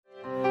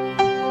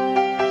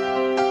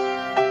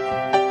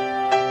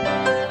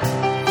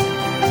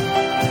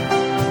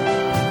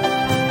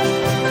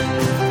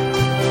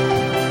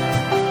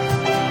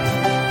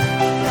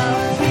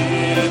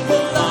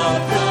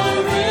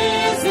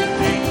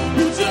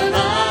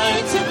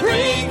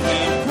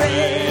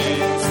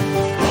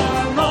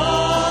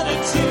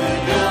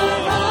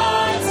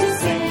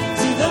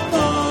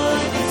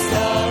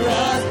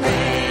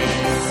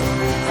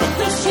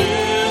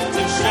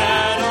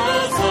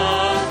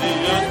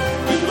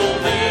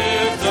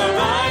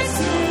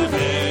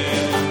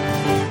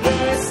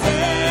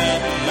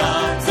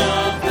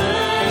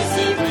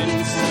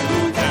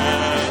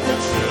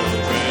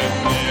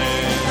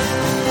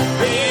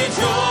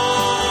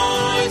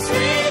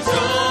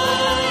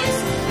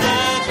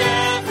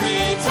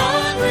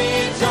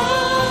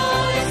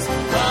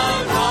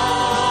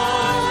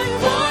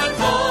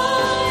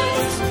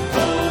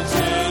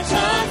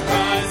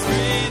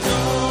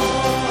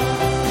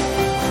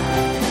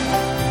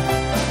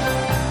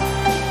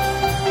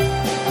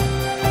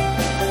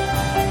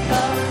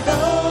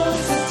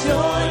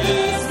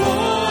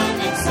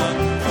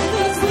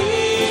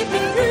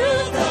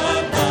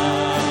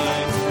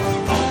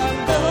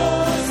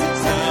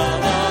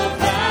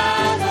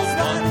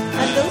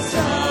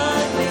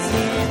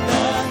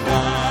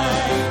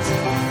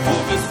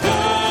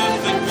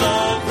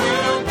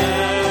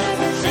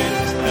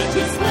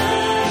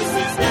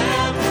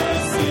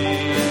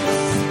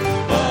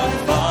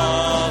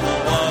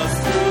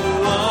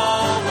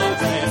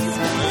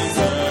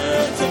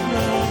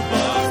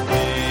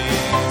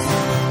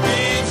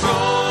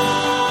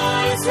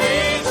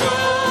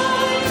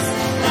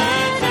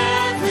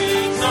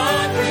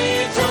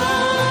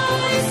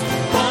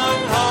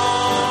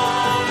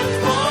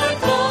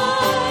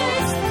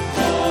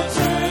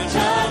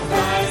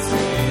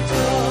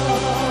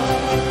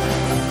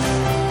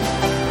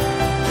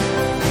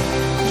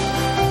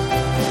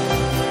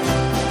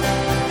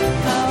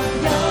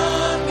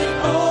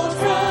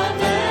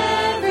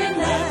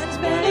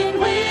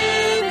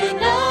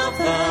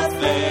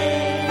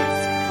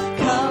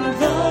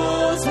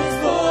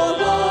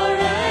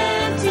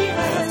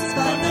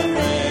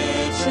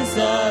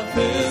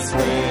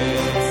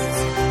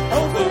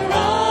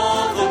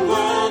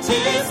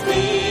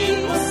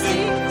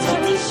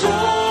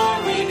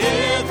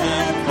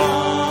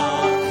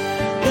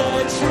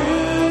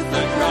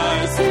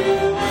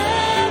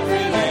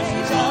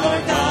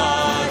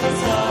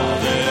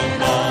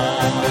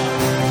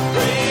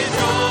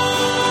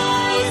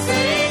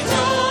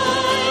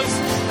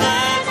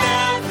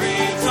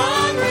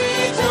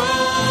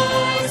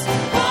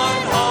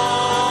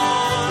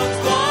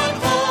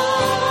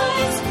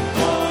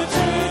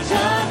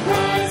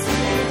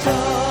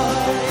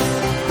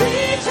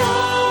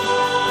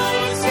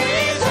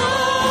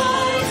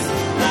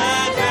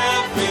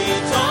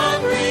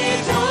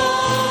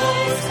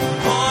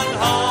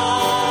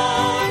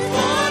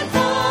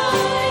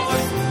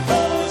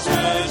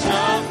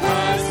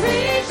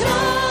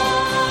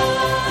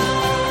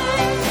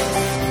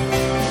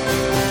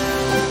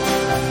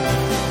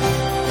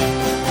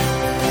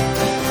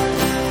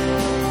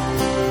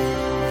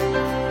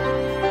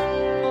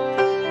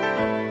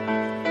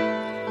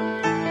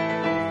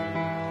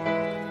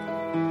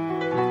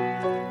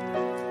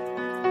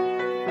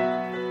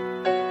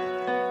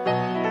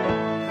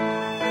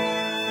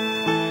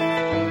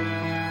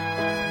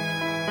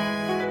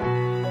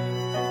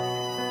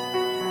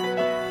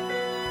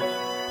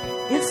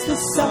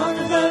song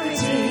of the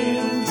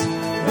redeemed,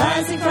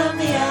 rising from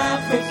the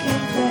African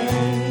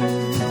plain.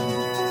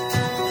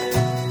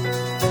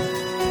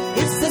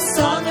 It's the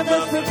song of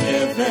the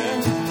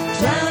forgiven,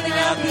 drowning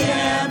out the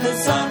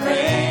Amazon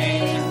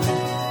rain.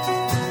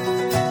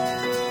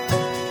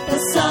 The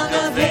song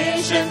of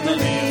ancient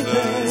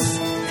believers,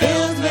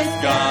 filled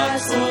with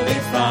God's holy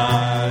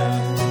fire.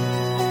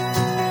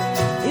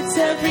 It's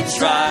every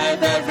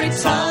tribe, every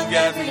tongue,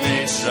 every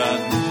nation,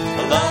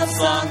 a love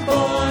song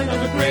born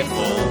of a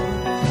grateful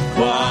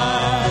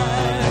choir.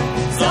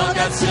 Song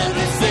God's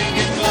children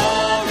singing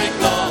glory,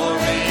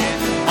 glory,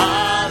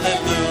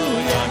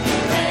 hallelujah, He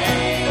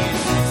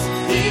reigns,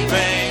 He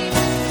reigns.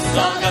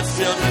 Song God's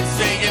children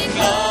singing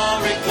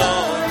glory,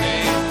 glory,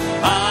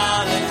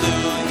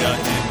 hallelujah,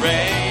 He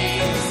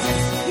reigns,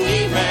 He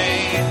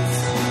reigns.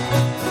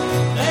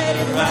 Let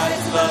it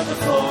rise above the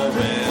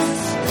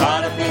forest,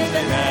 caught up in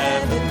the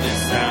heavenly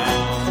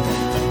sound.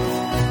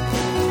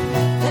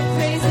 Let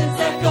praises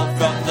echo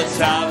from the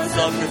towers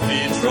of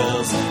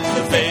cathedrals,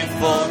 the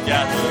faithful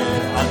gather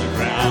on the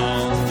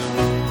ground.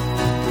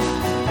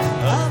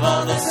 Of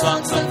all the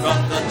songs sung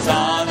from the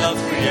dawn of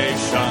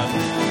creation,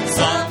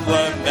 some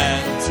were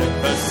meant to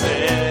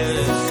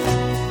persist.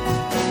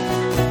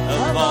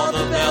 Of all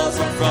the bells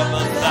rung from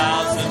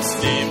 1,000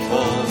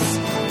 steeples,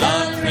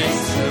 none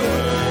rings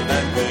truer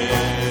than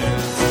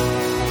this.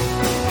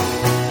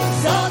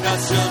 Song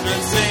God's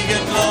children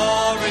singing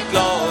glory,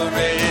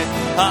 glory,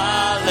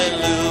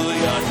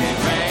 hallelujah, He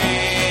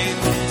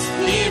reigns,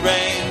 He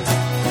reigns.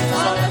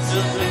 Song God's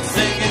children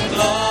singing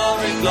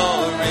glory,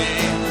 glory,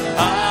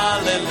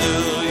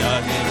 hallelujah,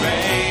 He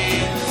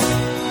reigns,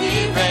 He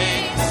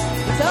reigns.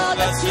 Song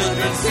God's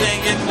children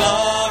singing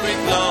glory,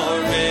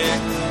 glory,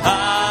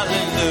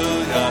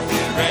 hallelujah,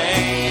 He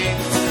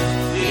reigns,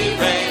 He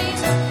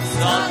reigns.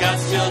 Song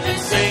God's children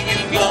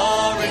singing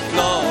glory,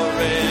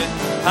 glory,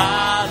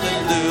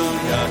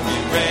 hallelujah, He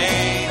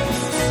reigns,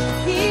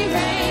 He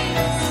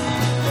reigns.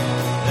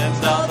 And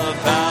all the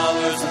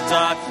powers of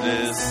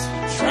darkness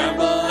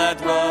tremble at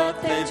what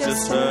they've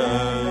just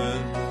heard.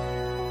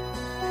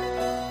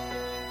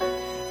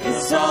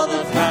 It's all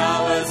the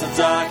powers of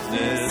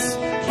darkness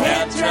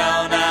can't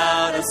drown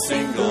out a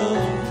single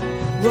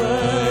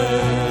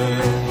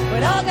word.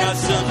 But all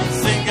God's children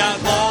sing out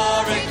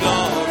glory,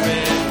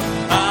 glory,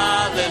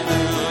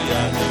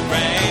 hallelujah, He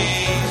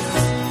reigns,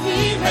 He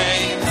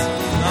reigns.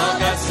 All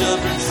God's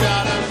children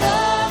shout out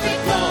glory,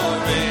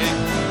 glory,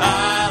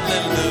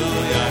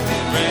 hallelujah, He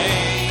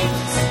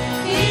reigns,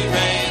 He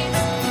reigns.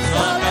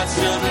 All God's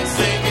children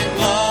singing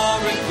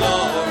glory,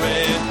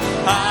 glory,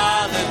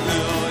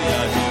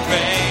 hallelujah, He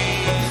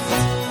reigns,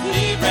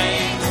 He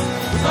reigns.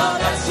 All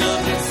God's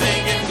children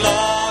singing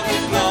glory,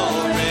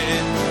 glory,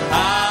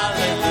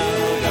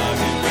 hallelujah,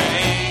 He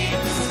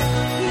reigns,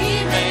 He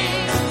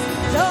reigns.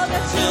 All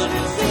God's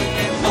children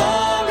singing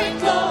glory,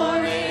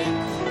 glory,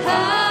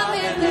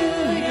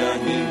 hallelujah,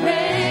 He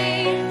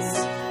reigns,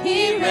 He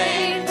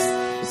reigns.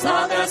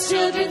 All God's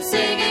children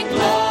singing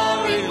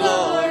glory,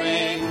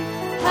 glory,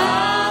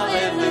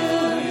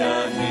 hallelujah,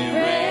 He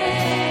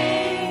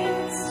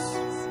reigns.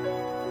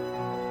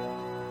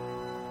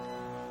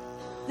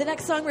 The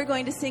next song we're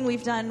going to sing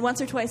we've done once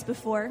or twice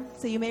before,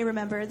 so you may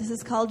remember. This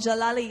is called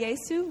Jalali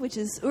Yesu, which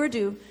is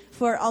Urdu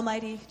for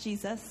Almighty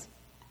Jesus.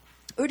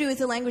 Urdu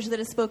is a language that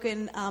is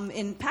spoken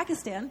in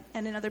Pakistan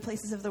and in other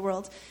places of the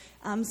world.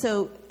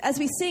 So as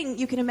we sing,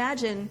 you can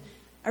imagine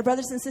our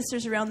brothers and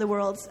sisters around the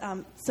world,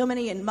 so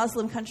many in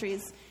Muslim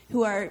countries,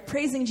 who are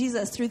praising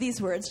Jesus through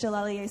these words,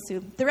 Jalali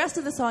Yesu. The rest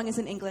of the song is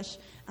in English,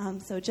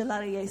 so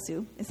Jalali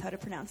Yesu is how to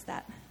pronounce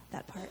that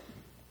part.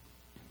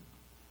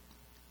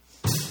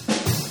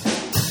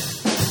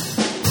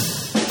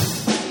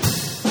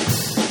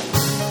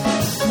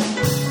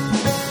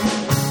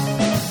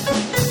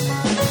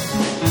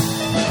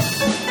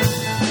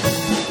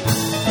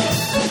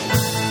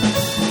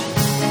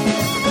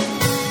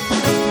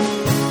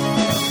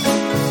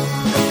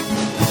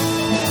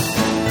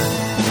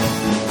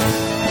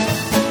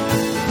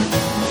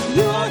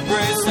 You are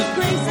grace and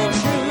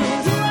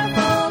truth. You are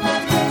full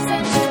of grace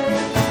and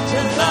truth.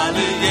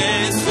 Jalali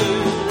Yesu.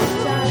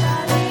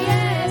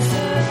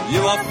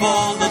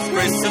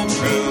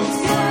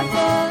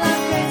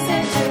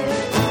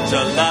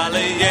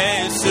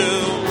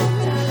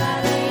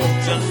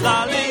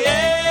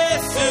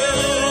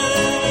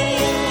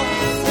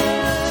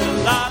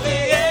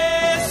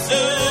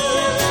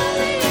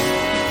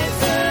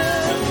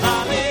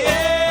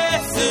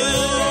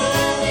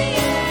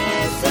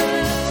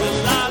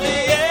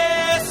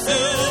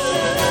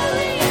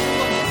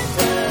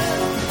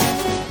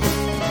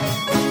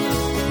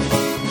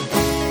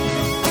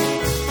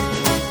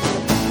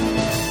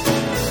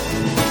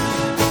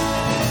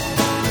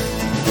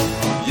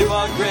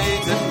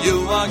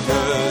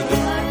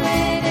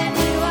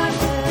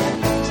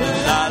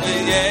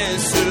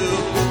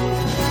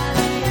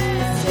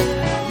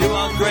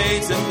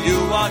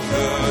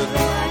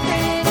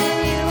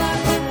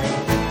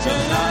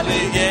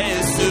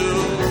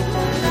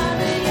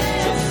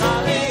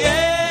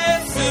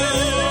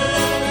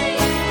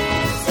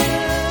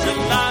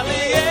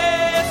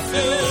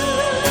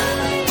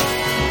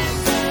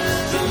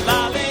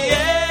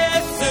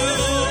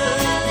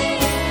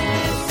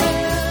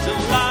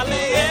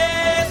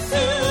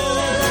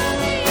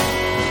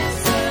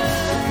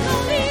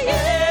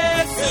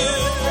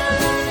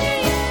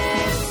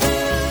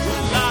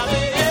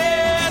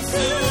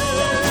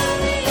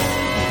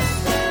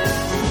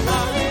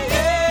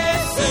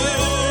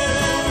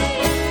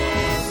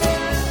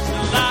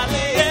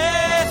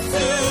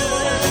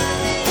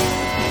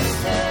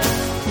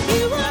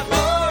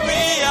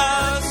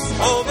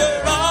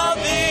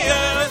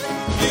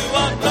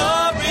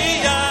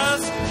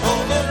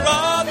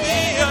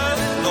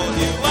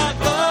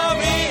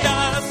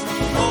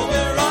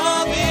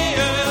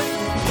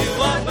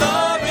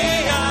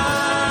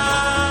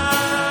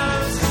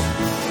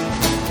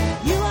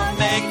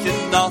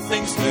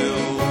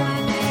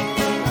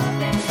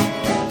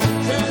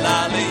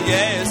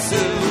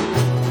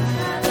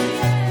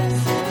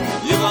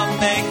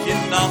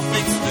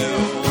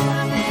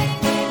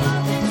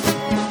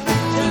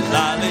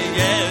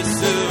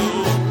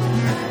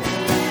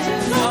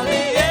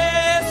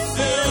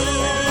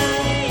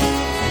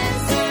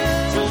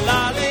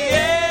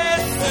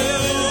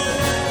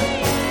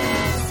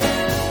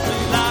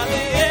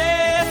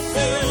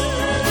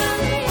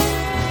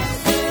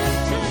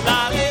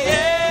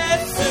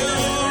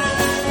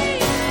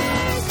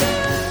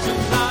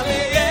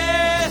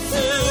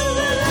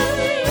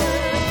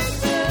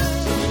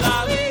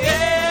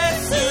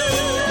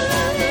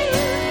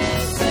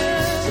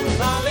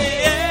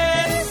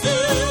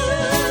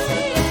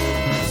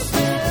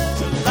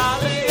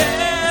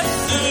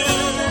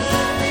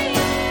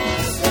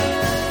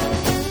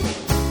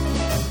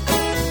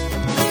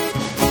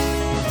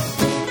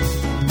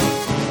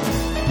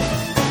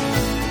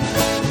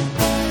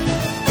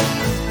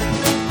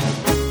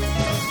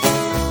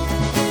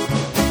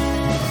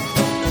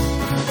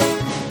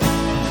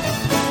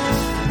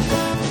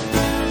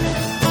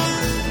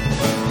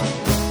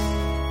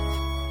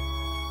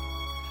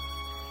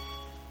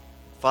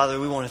 Father,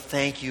 we want to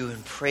thank you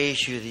and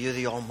praise you that you're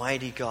the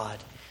Almighty God.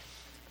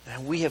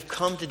 And we have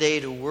come today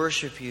to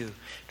worship you,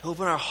 to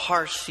open our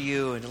hearts to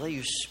you, and to let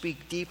you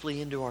speak deeply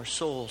into our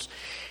souls.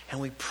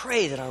 And we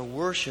pray that our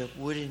worship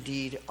would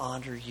indeed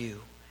honor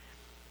you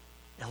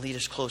and lead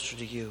us closer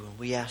to you. And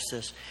we ask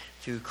this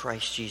through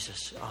Christ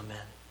Jesus.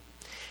 Amen.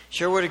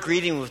 Share a word of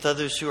greeting with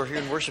others who are here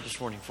in worship this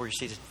morning before you're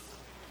seated.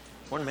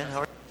 Morning, man.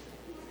 How are you?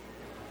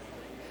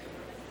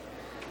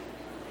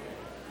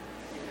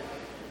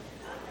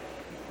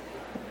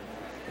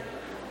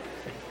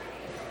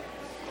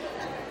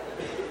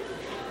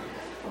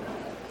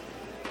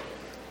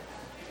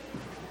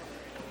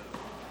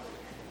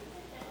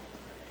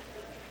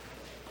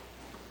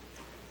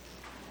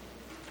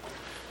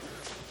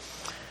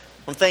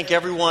 I want to thank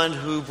everyone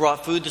who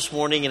brought food this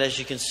morning, and as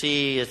you can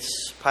see,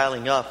 it's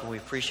piling up, and we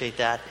appreciate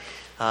that.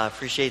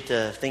 Appreciate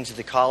the things that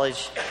the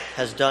college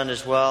has done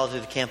as well through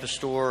the campus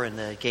store and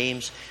the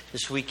games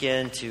this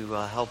weekend to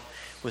help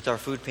with our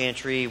food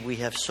pantry. We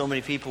have so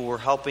many people who are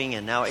helping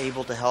and now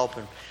able to help,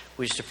 and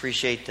we just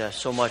appreciate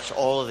so much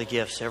all of the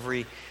gifts.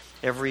 Every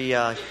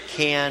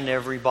can,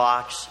 every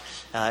box,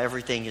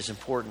 everything is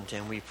important,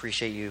 and we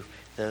appreciate you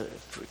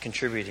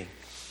contributing.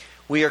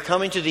 We are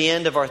coming to the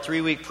end of our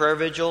 3-week prayer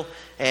vigil,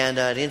 and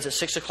it ends at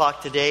 6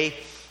 o'clock today.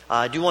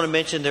 I do want to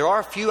mention there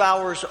are a few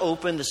hours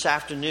open this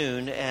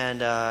afternoon and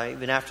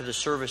even after the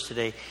service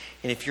today.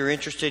 And if you're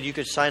interested, you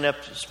could sign up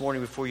this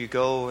morning before you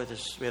go.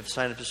 We have to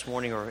sign up this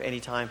morning or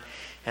anytime.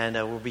 And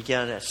we'll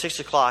begin at 6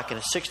 o'clock. And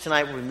at 6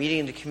 tonight, we'll be meeting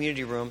in the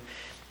community room,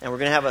 and we're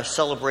going to have a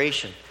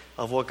celebration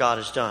of what God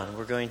has done.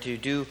 We're going to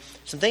do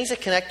some things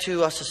that connect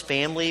to us as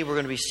family. We're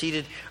going to be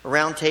seated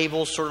around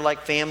tables, sort of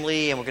like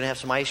family, and we're going to have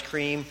some ice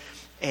cream.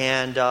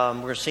 And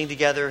we're going to sing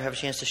together, have a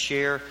chance to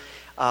share.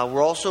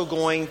 We're also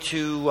going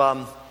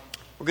to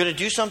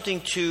do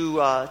something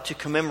to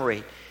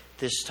commemorate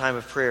this time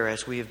of prayer,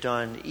 as we have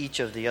done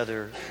each of the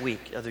other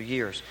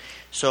years.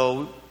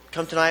 So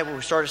come tonight. We'll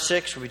start at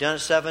 6. We'll be done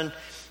at 7.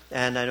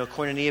 And I know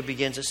Koinonia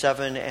begins at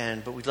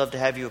 7. But we'd love to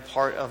have you a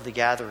part of the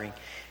gathering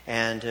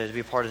and to be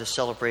a part of the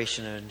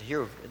celebration and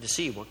to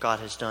see what God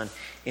has done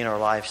in our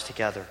lives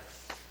together.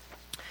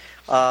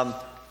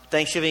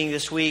 Thanksgiving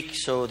this week,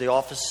 so the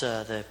office,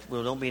 there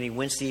won't be any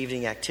Wednesday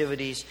evening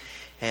activities,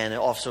 and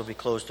the office will be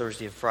closed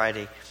Thursday and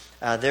Friday.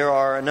 There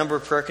are a number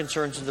of prayer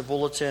concerns in the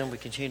bulletin. We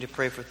continue to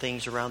pray for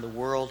things around the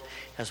world,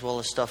 as well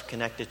as stuff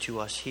connected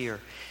to us here.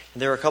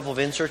 And there are a couple of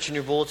inserts in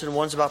your bulletin.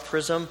 One's about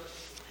PRISM.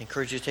 I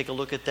encourage you to take a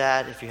look at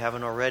that if you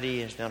haven't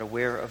already and are not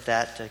aware of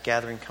that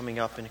gathering coming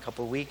up in a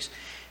couple of weeks.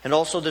 And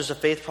also there's a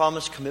Faith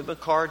Promise commitment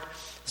card.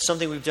 It's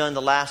something we've done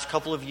the last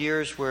couple of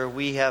years where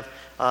we have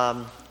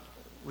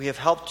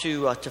helped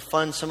to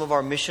fund some of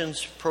our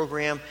missions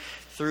program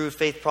through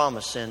Faith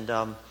Promise. And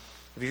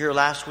if you're here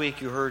last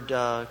week, you heard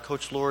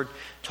Coach Lord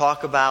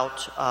talk about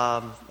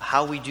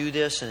how we do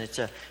this, and it's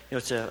a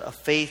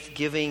faith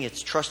giving.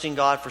 It's trusting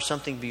God for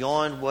something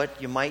beyond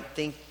what you might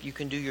think you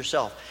can do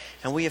yourself.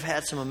 And we have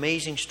had some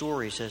amazing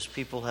stories as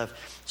people have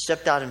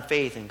stepped out in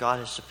faith, and God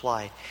has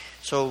supplied.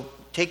 So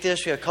take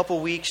this. We have a couple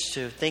weeks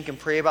to think and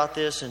pray about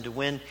this, and to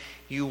when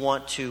you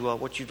want to,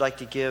 what you'd like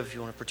to give, if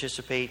you want to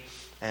participate.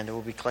 And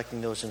we'll be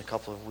collecting those in a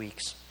couple of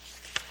weeks.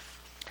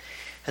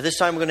 At this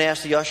time, we're going to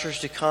ask the ushers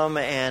to come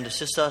and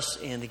assist us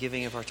in the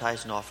giving of our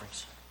tithes and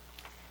offerings.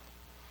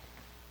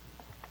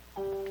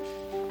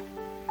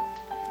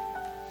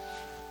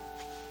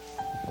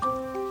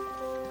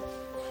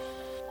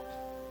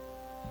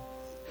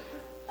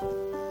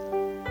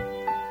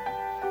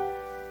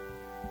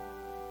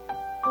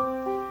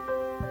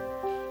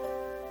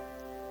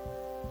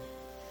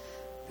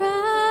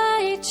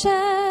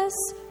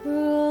 Righteous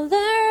ruler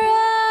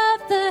of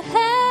the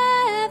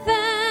heavens,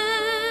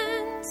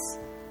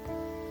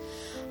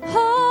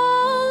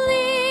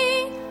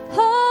 holy,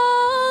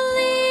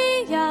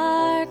 holy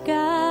our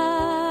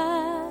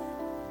God,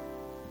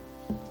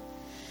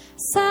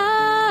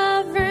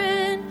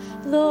 sovereign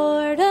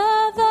Lord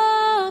of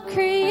all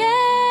creation,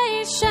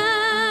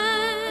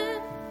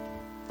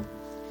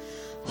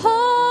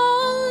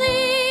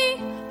 holy,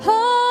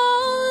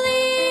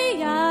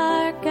 holy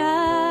our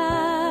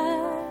God.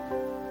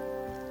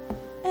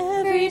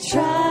 Every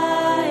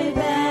tribe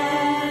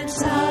and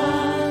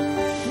tongue,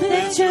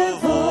 lift your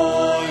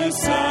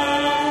voice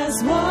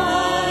as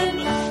one.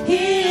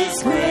 He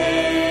is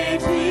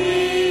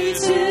greatly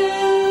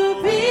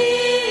to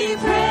be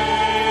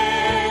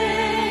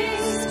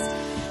praised.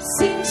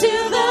 Sing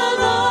to the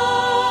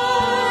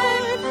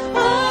Lord,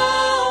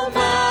 oh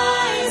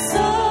my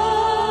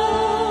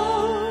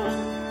soul.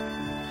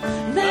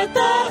 Let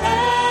the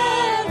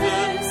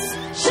heavens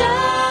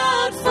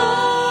shout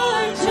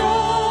for joy.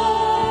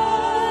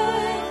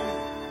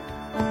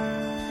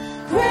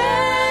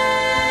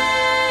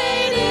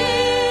 Great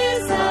is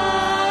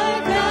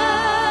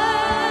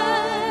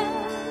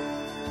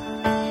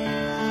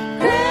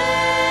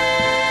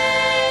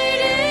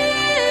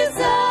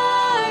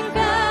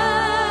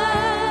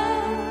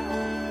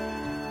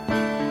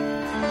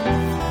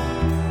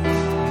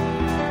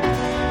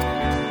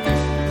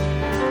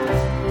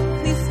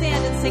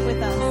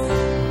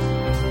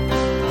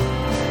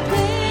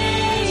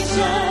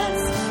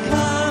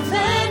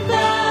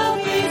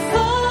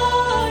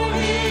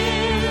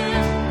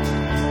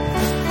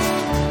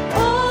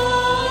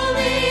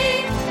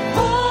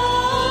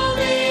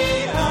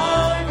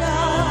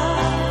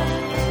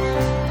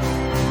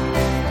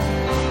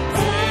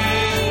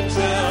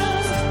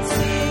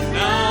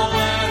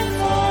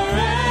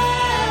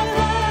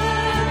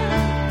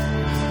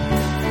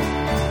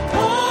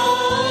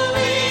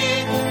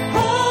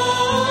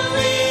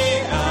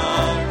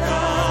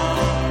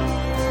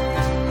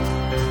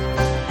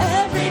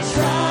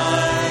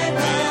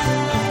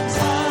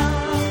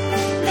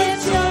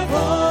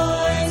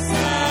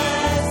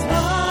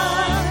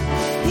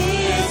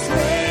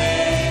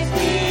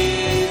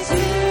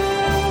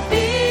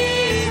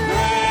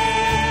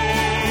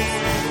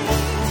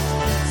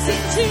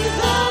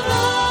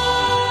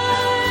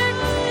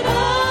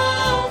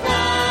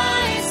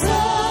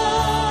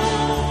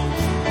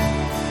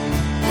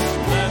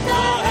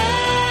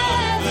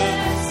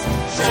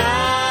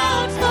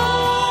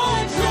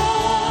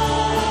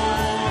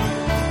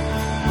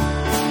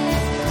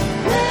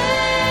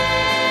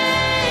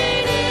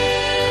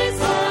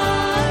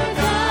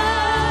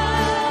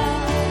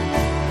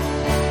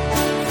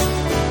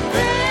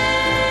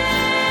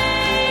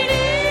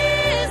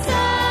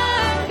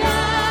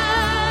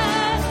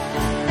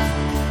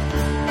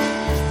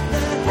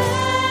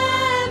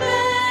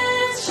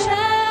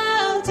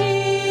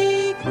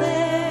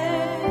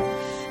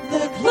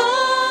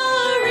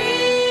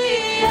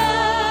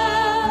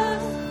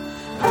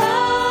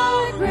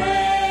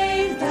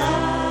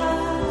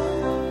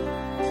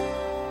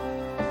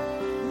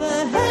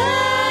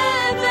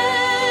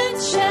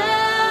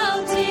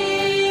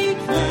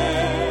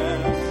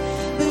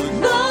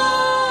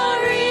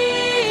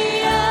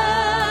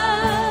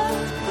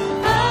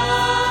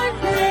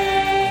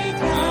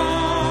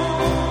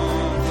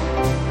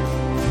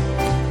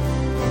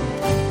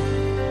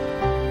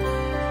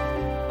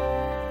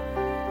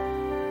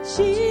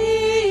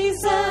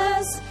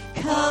Jesus,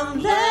 come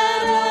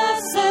let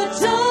us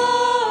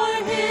adore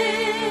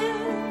him.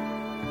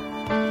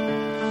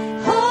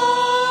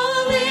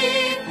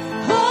 Holy,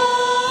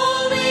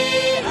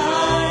 holy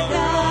our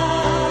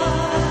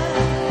God.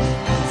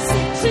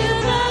 Sing to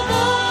the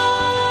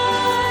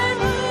Lord,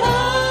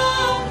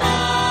 oh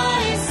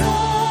my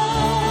soul.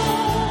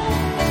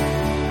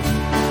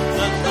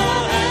 Let the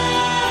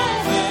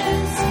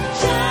heavens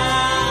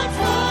shout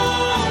for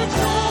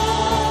joy.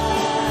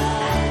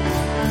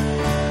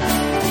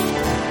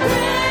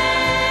 Great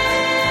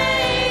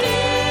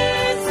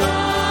is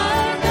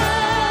our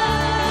God.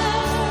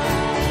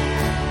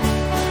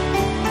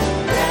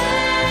 Great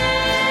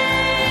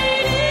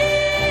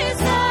is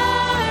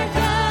our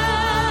God.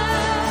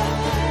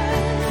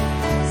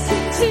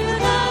 Sing to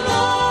the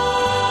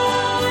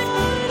Lord,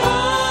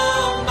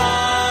 oh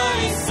my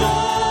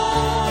soul.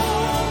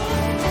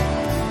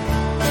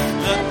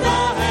 Let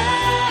the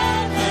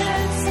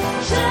heavens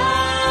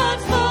shout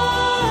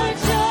for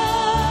joy.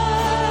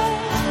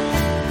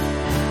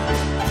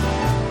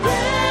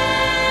 Great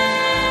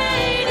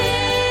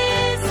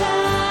is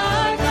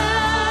our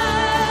God.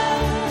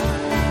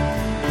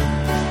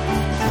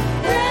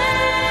 Great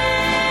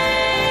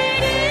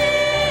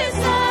is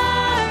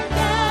our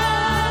God.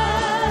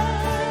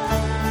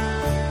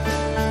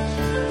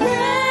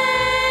 Great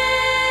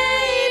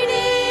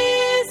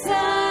is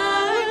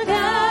our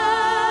God.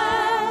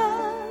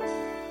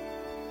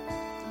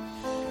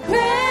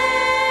 Great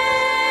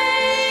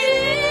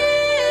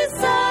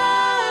is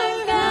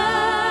our God.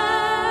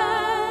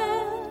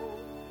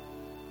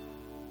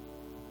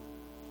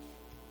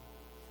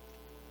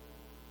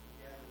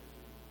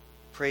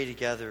 Pray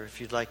together.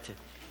 If you'd like to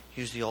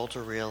use the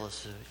altar rail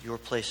as your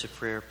place of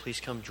prayer, please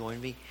come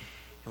join me.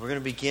 And we're going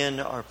to begin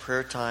our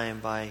prayer time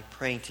by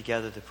praying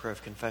together the prayer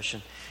of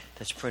confession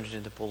that's printed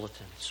in the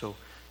bulletin. So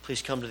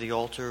please come to the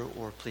altar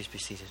or please be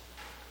seated.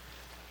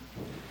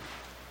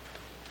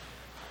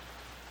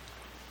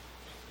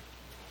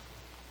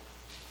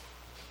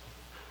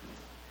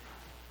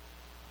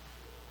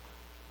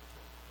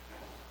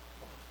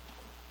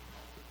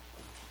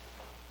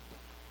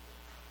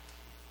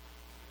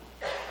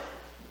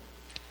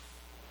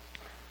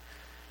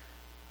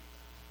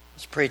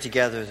 Let's pray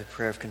together the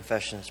prayer of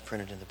confession that's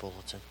printed in the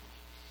bulletin.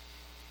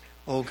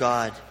 O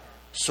God,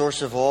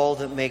 source of all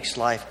that makes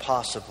life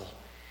possible,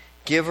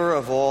 giver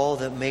of all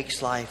that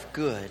makes life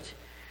good,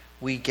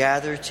 we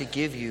gather to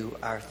give you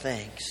our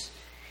thanks,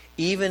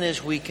 even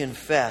as we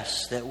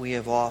confess that we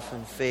have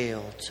often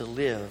failed to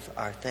live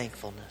our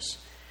thankfulness.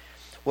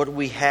 What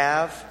we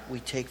have, we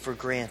take for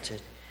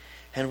granted,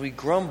 and we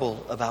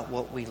grumble about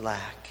what we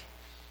lack.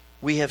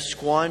 We have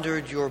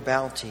squandered your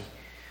bounty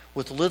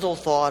with little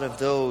thought of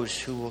those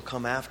who will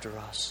come after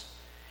us.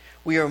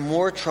 We are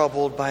more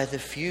troubled by the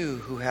few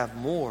who have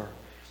more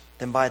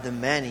than by the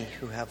many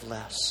who have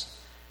less.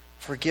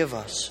 Forgive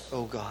us,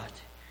 O God.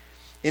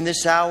 In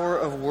this hour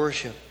of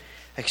worship,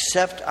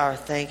 accept our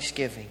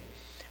thanksgiving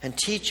and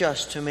teach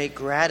us to make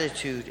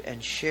gratitude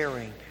and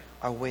sharing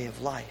our way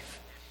of life.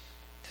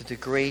 Through the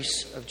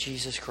grace of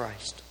Jesus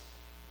Christ.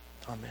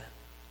 Amen.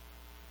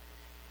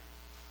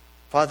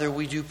 Father,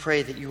 we do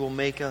pray that you will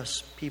make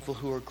us people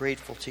who are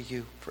grateful to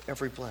you for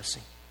every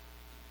blessing.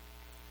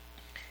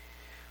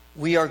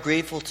 We are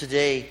grateful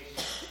today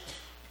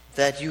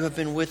that you have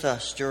been with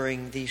us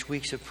during these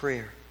weeks of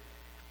prayer.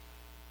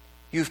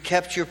 You've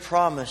kept your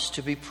promise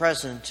to be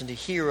present and to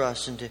hear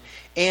us and to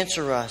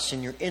answer us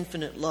in your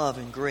infinite love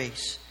and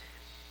grace.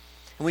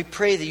 And we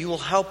pray that you will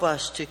help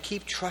us to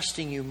keep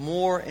trusting you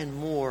more and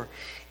more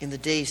in the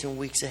days and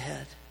weeks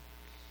ahead.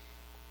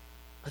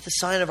 Let the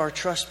sign of our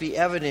trust be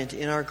evident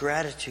in our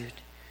gratitude.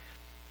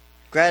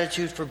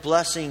 Gratitude for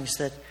blessings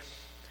that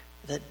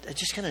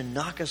just kind of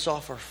knock us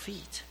off our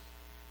feet.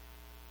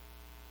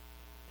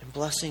 And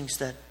blessings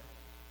that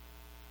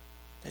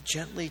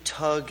gently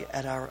tug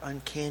at our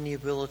uncanny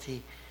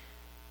ability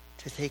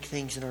to take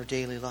things in our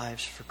daily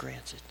lives for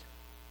granted.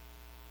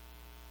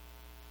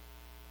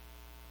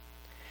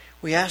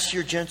 We ask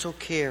your gentle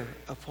care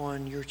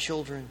upon your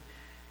children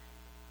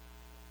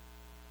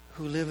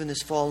who live in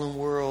this fallen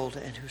world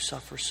and who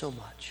suffer so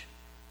much.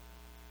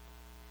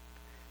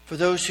 For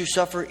those who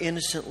suffer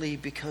innocently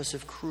because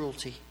of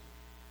cruelty.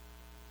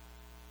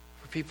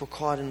 For people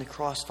caught in the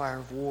crossfire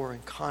of war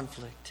and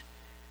conflict.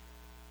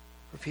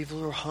 For people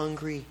who are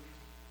hungry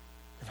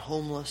and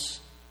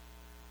homeless.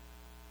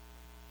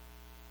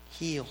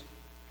 Heal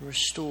and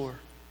restore.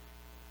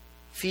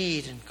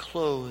 Feed and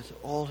clothe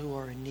all who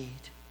are in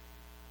need.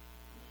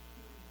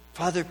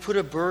 Father, put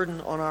a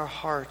burden on our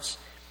hearts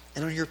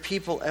and on your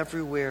people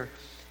everywhere,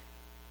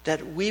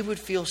 that we would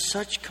feel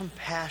such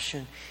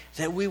compassion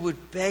that we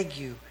would beg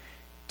you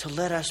to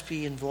let us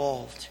be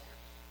involved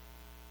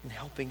in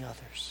helping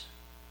others.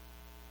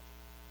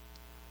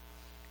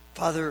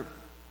 Father,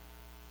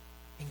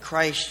 in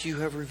Christ you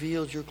have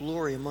revealed your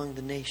glory among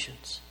the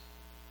nations.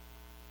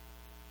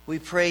 We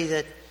pray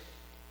that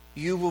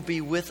you will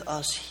be with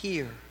us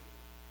here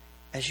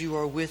as you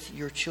are with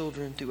your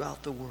children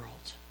throughout the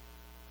world.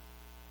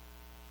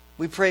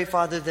 We pray,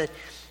 Father, that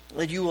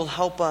that you will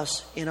help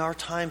us in our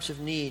times of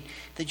need,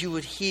 that you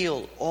would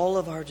heal all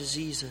of our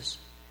diseases,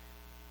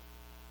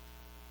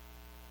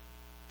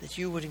 that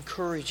you would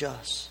encourage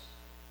us,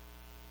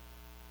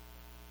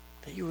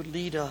 that you would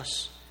lead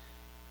us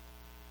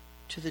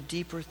to the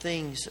deeper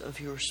things of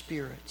your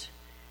Spirit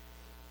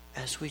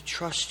as we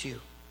trust you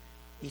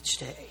each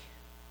day.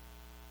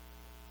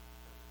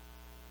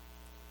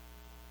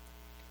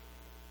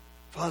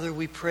 Father,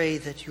 we pray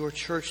that your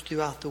church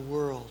throughout the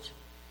world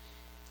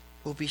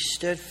will be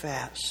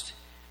steadfast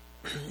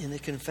in the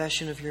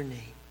confession of your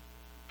name,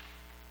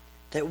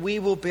 that we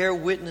will bear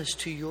witness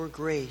to your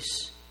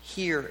grace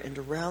here and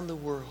around the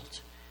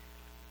world.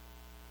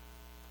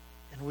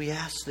 And we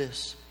ask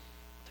this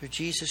through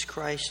Jesus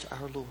Christ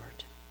our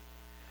Lord,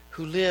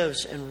 who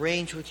lives and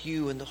reigns with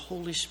you in the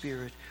Holy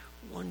Spirit,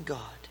 one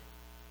God,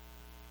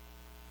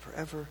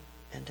 forever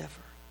and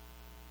ever.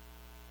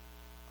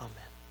 Amen.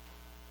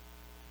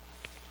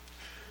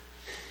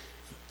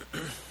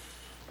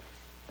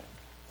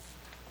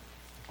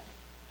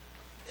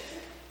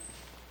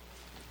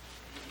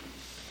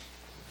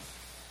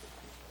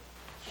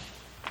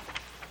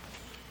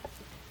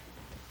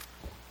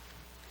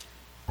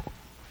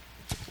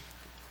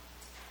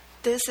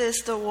 This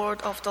is the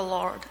word of the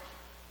Lord.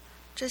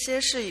 这些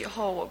事以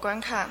后，我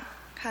观看，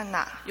看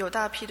哪，有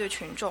大批的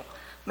群众，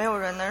没有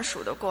人能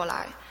数得过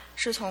来，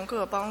是从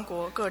各邦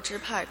国、各支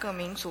派、各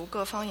民族、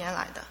各方言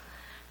来的，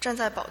站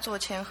在宝座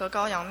前和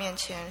羔羊面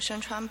前，身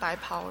穿白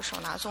袍，手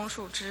拿棕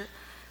树枝，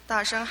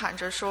大声喊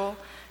着说：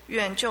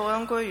愿救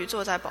恩归于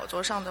坐在宝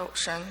座上的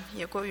神，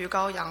也归于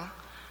羔羊。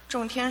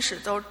众天使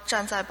都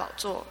站在宝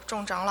座、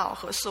众长老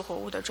和四活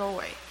物的周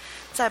围，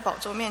在宝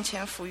座面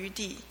前伏于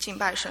地，敬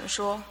拜神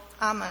说：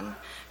阿门！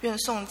愿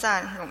颂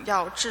赞、荣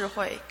耀、智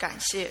慧、感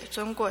谢、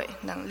尊贵、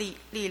能力、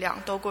力量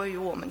都归于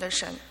我们的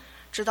神，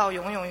直到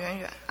永永远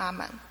远。阿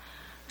门！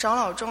长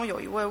老中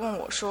有一位问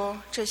我说：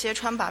这些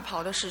穿白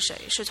袍的是谁？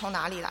是从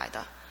哪里来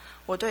的？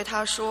我对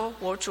他说：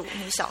我主，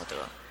你晓得。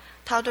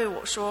他对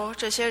我说：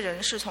这些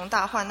人是从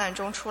大患难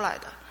中出来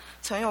的，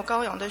曾用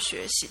羔羊的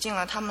血洗净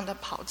了他们的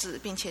袍子，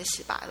并且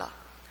洗白了。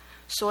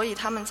所以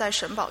他们在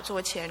神宝座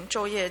前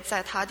昼夜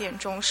在他殿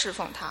中侍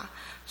奉他，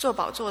做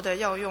宝座的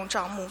要用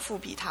帐幕覆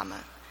庇他们。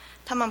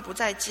他们不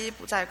再饥，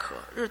不再渴，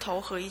日头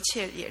和一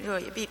切炎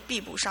热也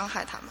必不伤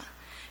害他们，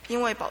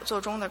因为宝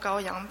座中的羔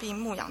羊必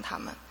牧养他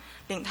们，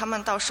领他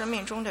们到生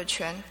命中的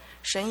泉，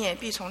神也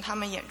必从他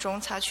们眼中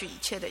擦去一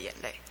切的眼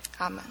泪。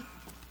阿门。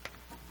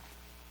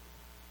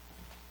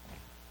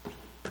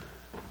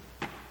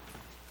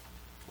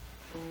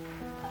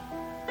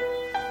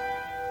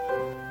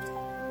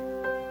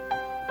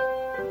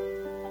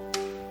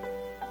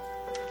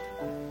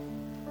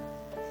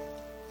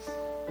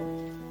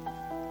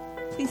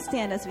Please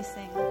stand as we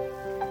sing.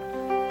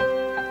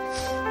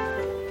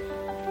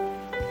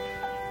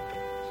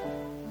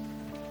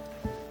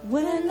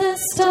 When the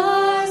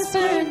stars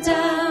burn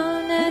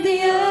down and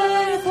the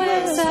earth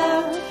wears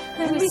out,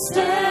 and we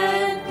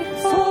stand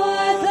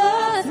before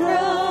the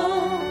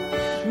throne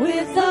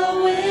with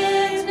the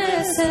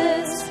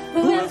witnesses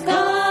who have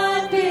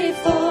gone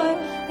before,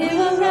 we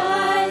will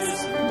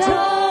rise and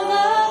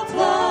all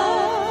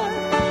applaud,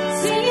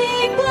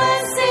 singing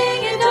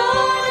blessing and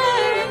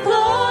honor and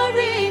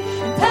glory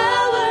and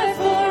power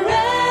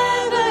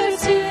forever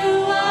to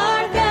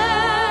our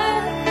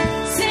God.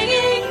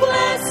 Singing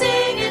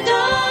blessing and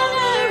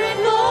honor and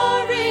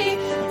glory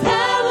and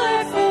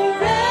power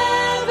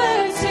forever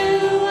to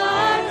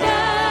our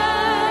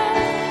God.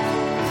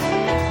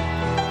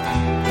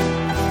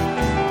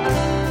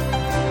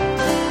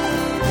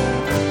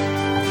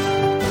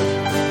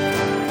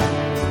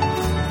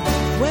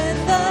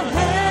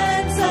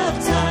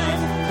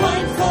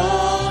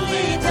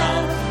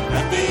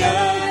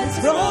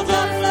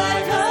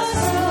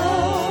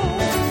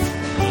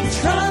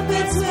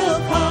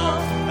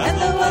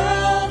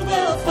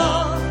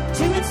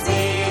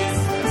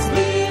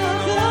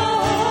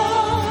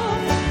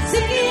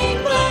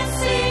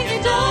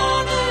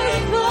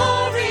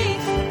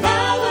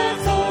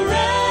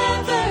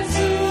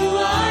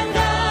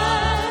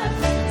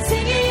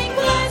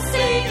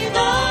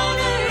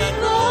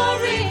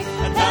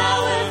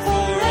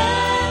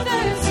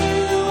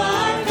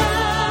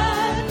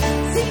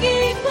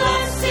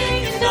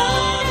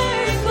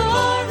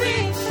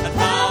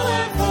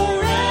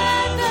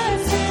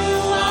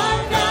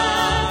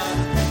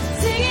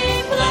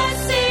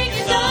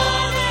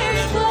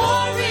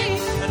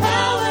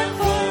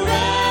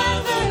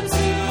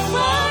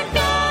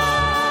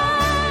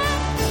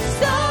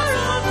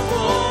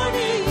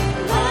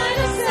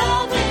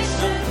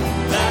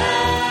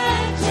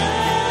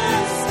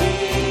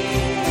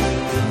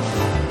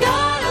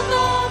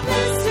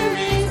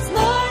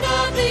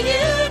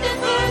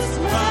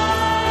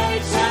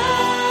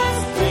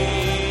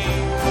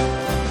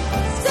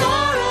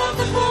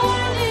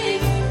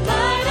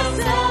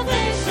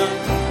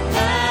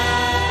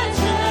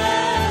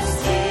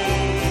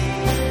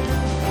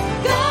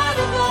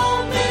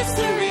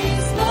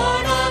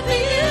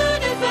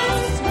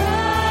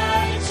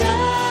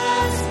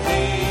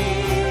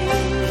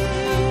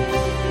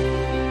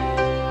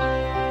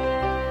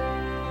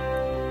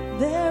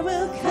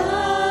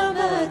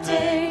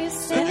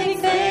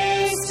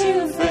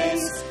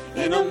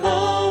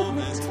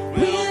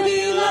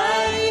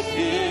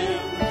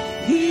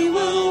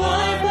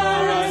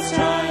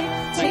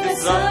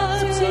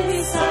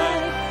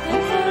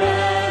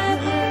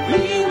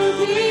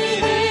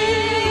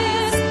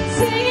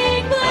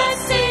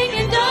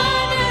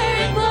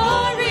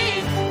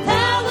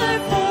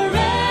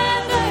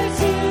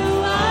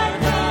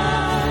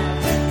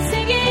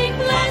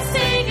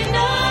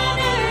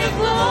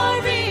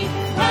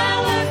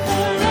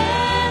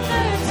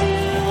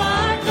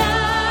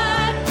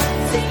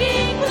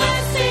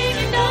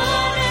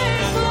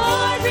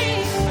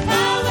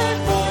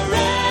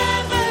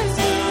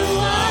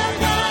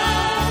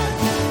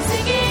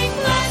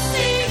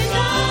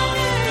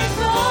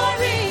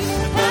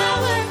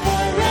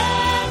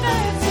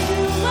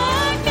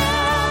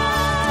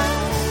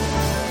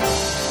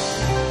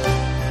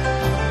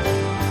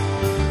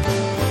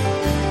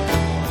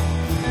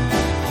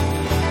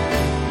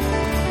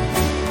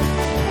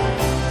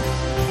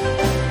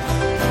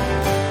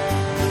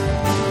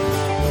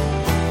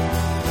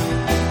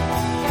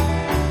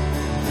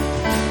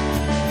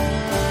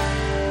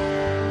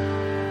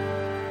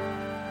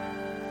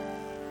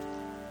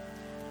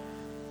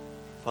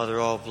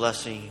 Father, all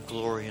blessing,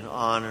 glory, and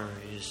honor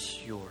is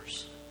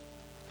yours.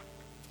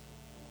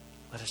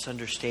 Let us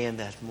understand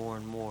that more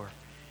and more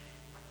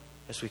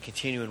as we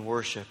continue in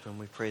worship, and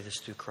we pray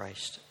this through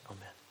Christ. Amen.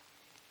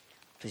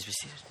 Please be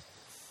seated.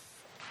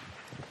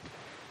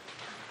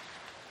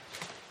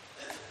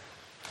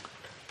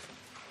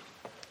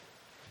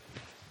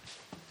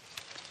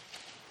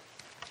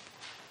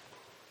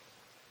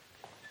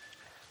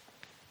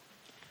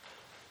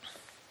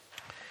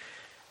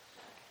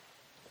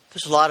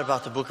 There's a lot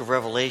about the book of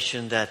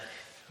Revelation that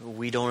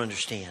we don't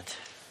understand.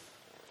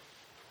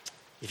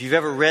 If you've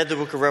ever read the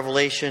book of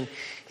Revelation,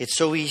 it's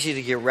so easy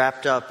to get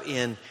wrapped up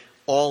in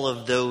all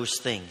of those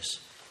things.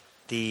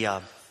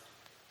 The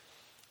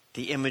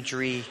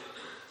imagery,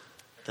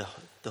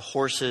 the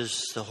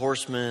horses, the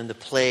horsemen, the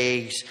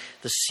plagues,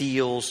 the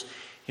seals,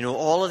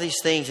 all of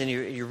these things. And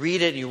you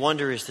read it and you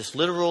wonder, is this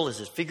literal?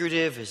 Is it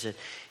figurative? Is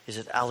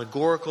it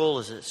allegorical?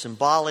 Is it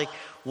symbolic?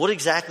 What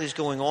exactly is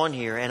going on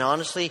here? And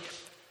honestly,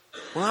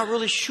 we're not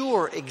really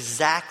sure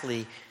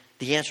exactly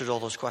the answer to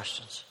all those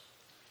questions.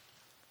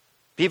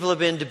 People have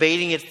been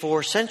debating it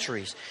for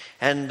centuries,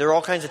 and there are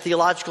all kinds of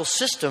theological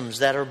systems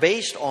that are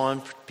based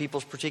on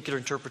people's particular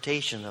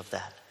interpretation of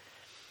that.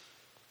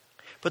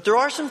 But there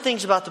are some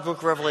things about the book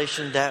of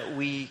Revelation that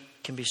we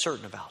can be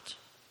certain about.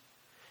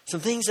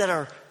 Some things that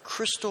are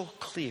crystal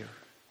clear.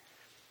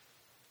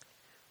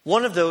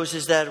 One of those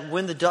is that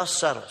when the dust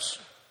settles,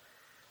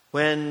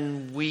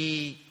 when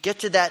we get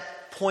to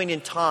that point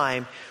in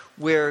time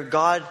where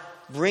God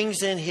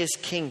brings in His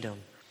kingdom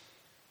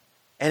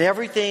and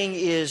everything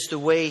is the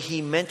way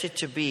He meant it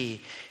to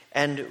be,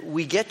 and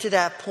we get to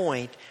that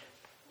point,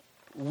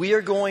 we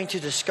are going to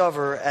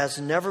discover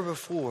as never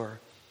before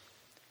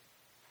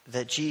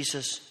that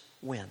Jesus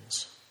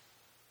wins.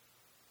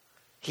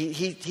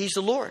 He's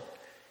the Lord.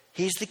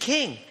 He's the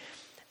King.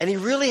 And He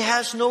really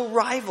has no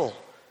rival.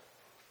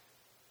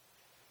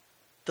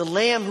 The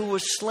Lamb who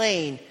was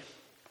slain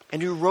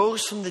and who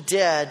rose from the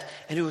dead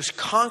and who has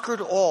conquered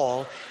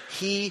all,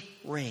 He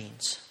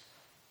reigns.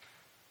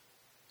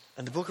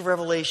 And the book of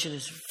Revelation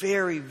is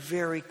very,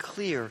 very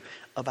clear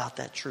about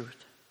that truth.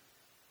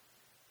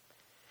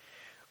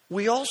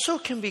 We also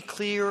can be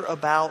clear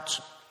about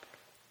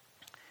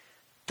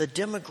the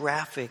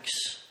demographics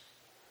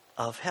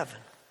of heaven.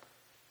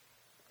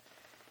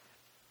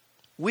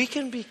 We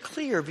can be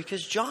clear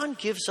because John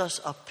gives us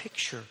a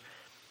picture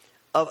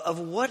of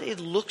what it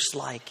looks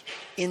like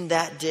in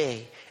that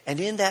day and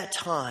in that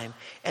time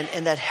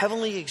and that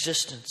heavenly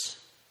existence.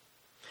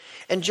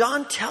 And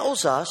John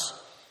tells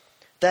us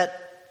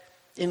that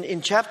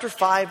in chapter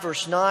 5,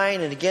 verse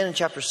 9, and again in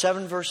chapter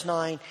 7, verse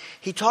 9,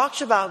 he talks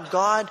about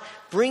God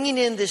bringing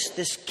in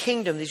this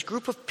kingdom, this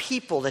group of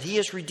people that He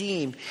has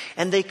redeemed.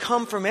 And they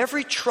come from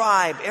every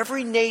tribe,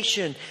 every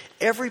nation,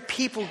 every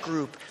people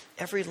group,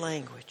 every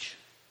language.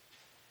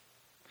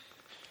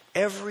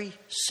 Every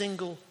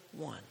single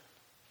one.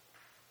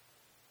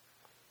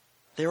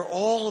 They're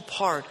all a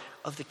part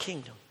of the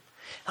kingdom.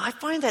 Now, I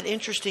find that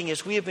interesting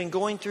as we have been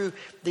going through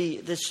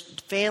this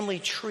family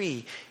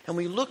tree, and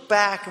we look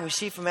back and we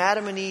see from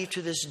Adam and Eve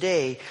to this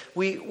day,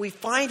 we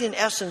find in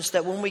essence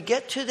that when we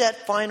get to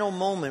that final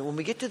moment, when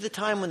we get to the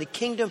time when the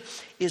kingdom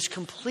is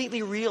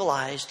completely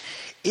realized,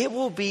 it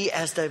will be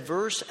as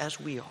diverse as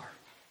we are.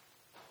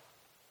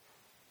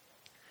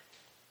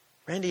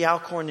 Randy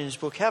Alcorn in his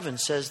book Heaven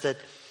says that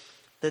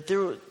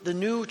the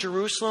new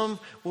Jerusalem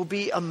will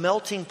be a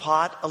melting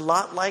pot, a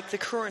lot like the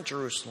current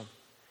Jerusalem.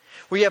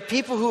 Where you have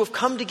people who have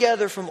come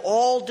together from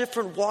all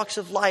different walks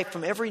of life,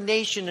 from every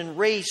nation and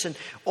race and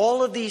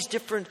all of these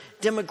different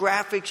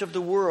demographics of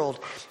the world.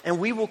 And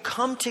we will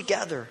come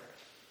together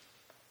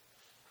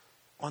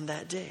on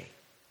that day.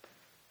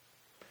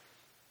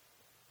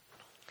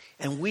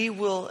 And we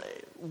will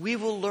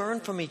learn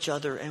from each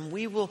other, and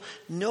we will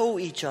know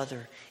each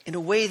other in a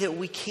way that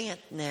we can't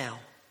now,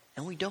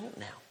 and we don't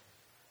now.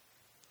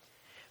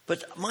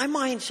 But my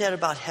mindset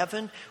about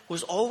heaven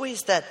was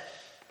always that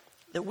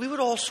we would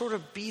all sort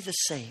of be the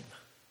same.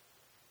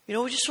 We'd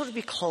just sort of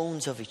be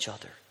clones of each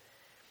other.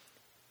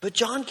 But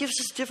John gives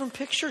us a different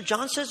picture.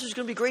 John says there's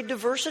going to be great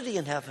diversity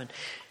in heaven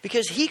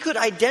because he could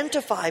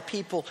identify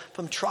people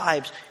from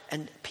tribes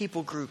and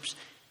people groups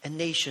and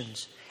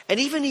nations. And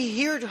even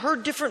he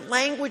heard different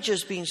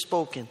languages being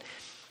spoken.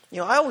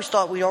 I always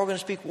thought we were all going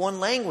to speak one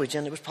language,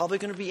 and it was probably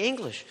going to be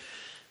English.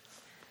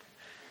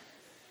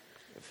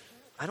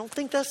 I don't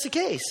think that's the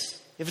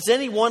case. If it's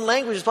any one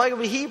language, it's probably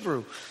going to be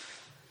Hebrew.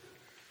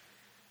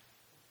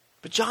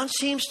 But John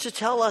seems to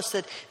tell us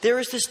that there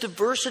is this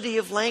diversity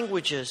of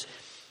languages.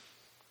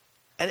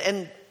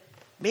 And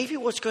maybe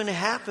what's going to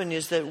happen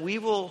is that we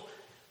will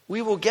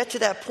get to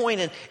that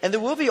point, and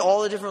there will be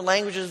all the different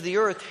languages of the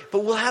earth,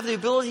 but we'll have the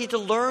ability to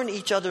learn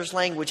each other's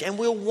language, and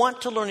we'll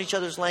want to learn each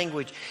other's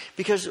language,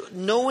 because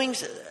knowing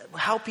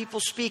how people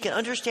speak and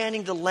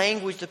understanding the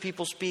language that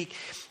people speak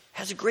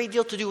has a great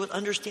deal to do with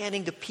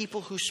understanding the people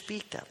who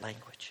speak that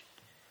language.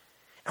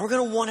 And we're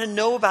going to want to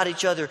know about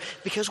each other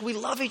because we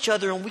love each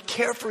other and we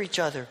care for each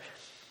other.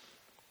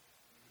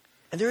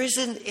 And there is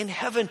in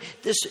heaven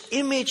this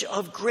image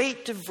of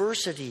great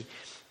diversity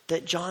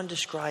that John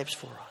describes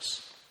for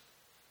us.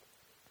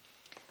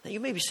 Now you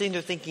may be sitting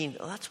there thinking,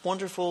 oh, that's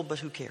wonderful, but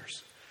who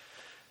cares?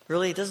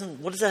 Really,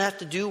 what does that have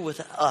to do with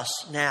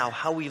us now,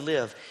 how we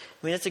live?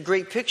 I mean, it's a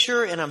great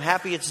picture, and I'm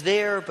happy it's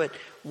there, but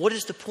what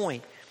is the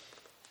point?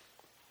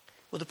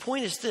 Well, the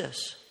point is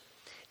this.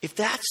 If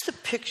that's the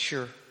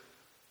picture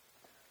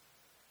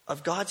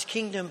of God's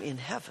kingdom in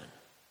heaven,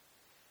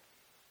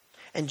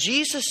 and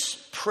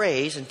Jesus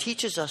prays and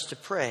teaches us to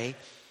pray,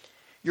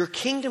 your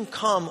kingdom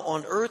come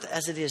on earth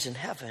as it is in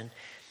heaven,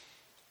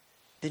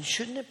 then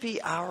shouldn't it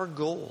be our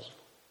goal,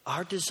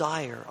 our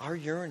desire, our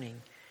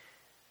yearning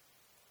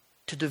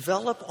to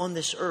develop on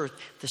this earth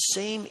the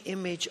same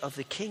image of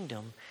the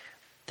kingdom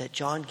that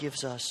John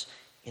gives us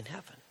in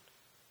heaven?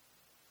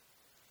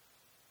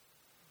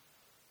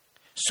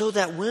 So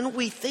that when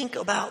we think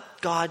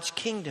about God's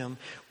kingdom,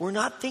 we're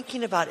not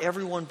thinking about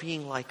everyone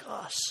being like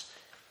us.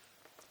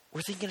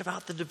 We're thinking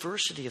about the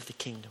diversity of the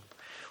kingdom.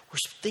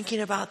 We're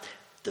thinking about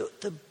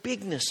the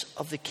bigness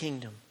of the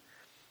kingdom.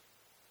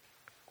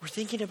 We're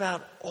thinking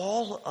about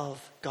all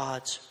of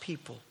God's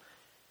people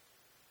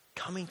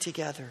coming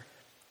together,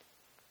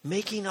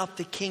 making up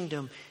the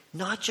kingdom,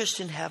 not just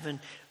in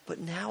heaven, but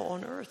now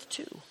on earth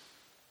too.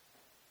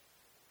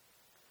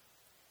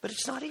 But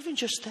it's not even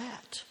just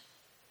that.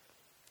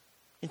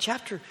 In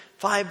chapter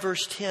 5,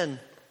 verse 10,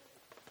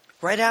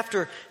 right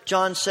after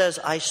John says,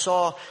 I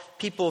saw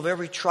people of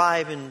every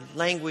tribe and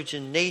language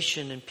and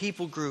nation and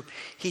people group,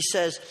 he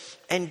says,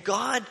 and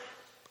God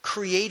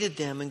created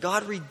them and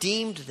God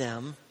redeemed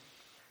them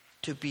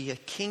to be a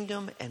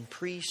kingdom and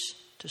priests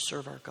to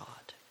serve our God.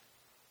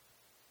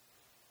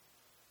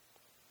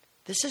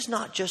 This is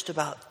not just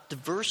about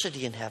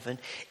diversity in heaven,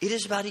 it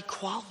is about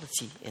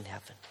equality in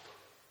heaven.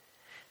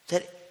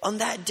 That on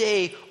that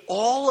day,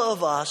 all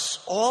of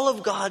us, all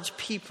of God's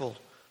people,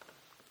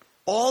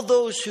 all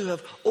those who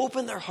have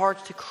opened their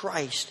hearts to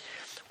Christ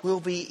will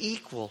be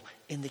equal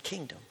in the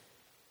kingdom.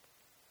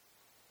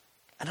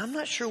 And I'm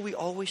not sure we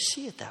always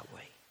see it that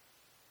way.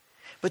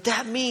 But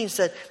that means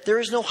that there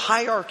is no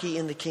hierarchy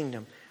in the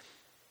kingdom.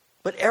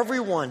 But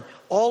everyone,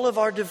 all of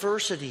our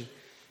diversity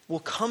will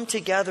come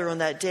together on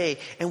that day,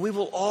 and we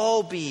will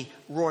all be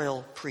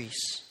royal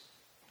priests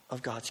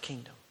of God's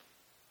kingdom.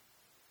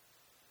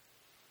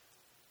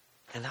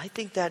 And I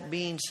think that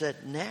means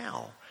that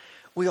now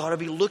we ought to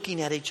be looking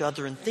at each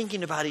other and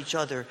thinking about each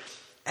other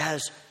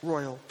as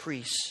royal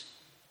priests,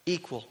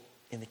 equal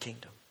in the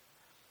kingdom.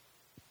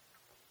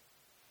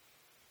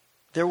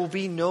 There will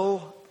be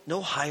no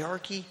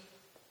hierarchy.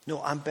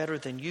 No, I'm better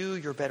than you,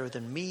 you're better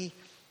than me.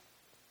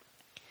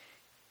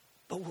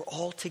 But we're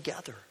all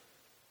together.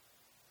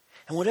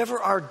 And whatever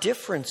our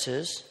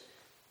differences,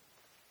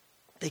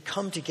 they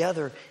come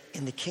together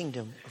in the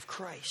kingdom of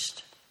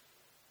Christ.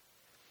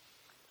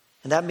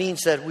 And that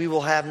means that we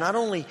will have not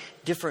only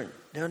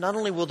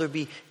will there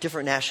be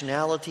different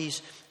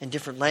nationalities and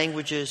different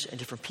languages and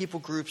different people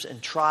groups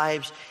and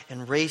tribes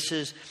and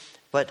races,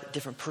 but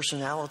different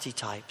personality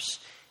types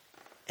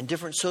and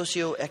different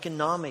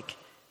socioeconomic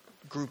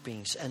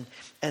groupings.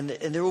 And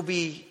there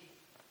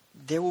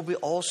will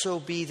also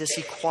be this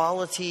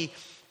equality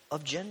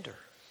of gender.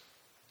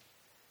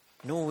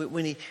 You know,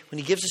 when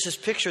he gives us this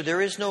picture, there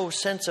is no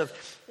sense of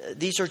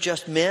these are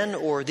just men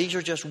or these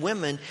are just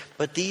women,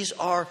 but these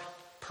are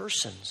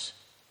persons.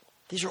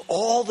 These are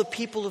all the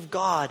people of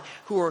God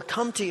who have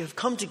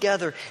come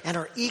together and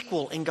are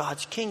equal in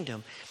God's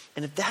kingdom.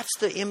 And if that's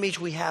the image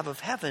we have of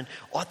heaven,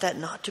 ought that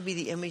not to be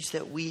the image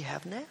that we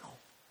have now?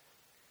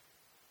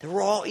 That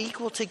we're all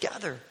equal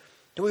together.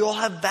 That we all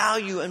have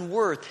value and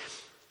worth.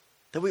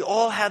 That we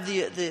all have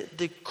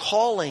the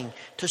calling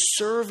to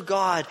serve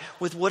God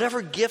with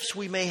whatever gifts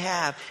we may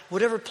have,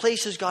 whatever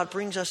places God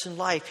brings us in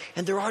life.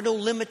 And there are no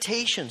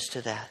limitations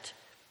to that.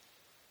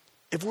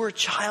 If we're a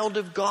child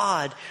of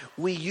God,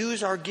 we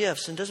use our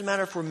gifts. And it doesn't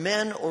matter if we're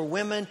men or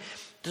women.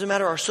 It doesn't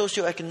matter our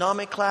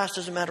socioeconomic class. It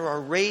doesn't matter our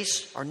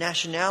race, our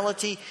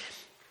nationality.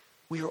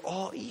 We are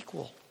all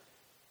equal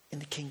in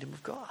the kingdom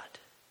of God.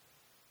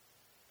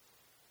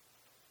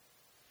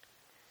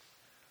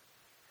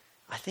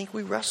 I think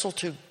we wrestle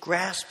to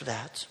grasp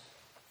that.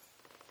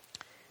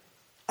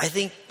 I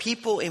think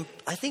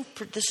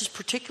this is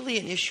particularly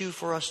an issue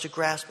for us to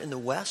grasp in the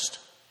West,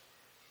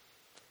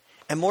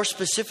 and more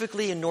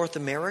specifically in North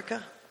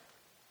America,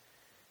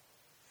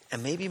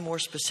 and maybe more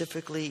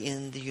specifically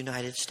in the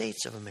United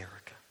States of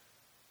America.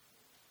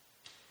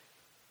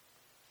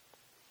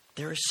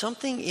 There is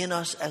something in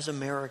us as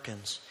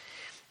Americans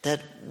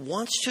that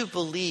wants to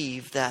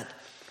believe that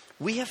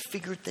we have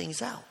figured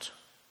things out.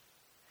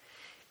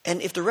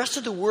 And if the rest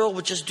of the world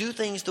would just do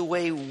things the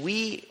way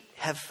we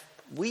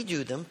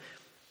do them,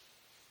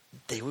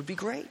 they would be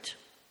great.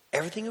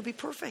 Everything would be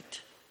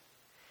perfect.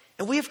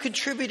 And we have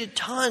contributed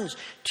tons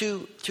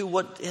to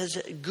what is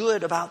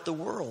good about the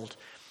world.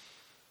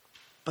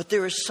 But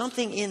there is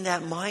something in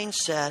that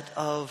mindset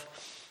of,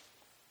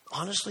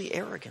 honestly,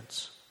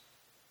 arrogance.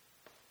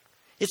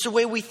 It's the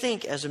way we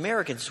think as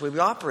Americans. It's the way we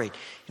operate.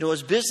 You know,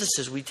 as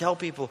businesses, we tell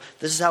people,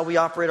 this is how we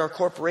operate our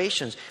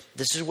corporations.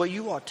 This is what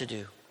you ought to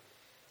do.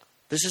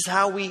 This is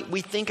how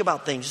we think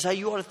about things. This is how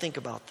you ought to think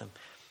about them.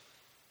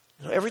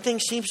 You know, everything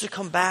seems to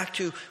come back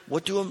to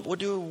what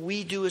do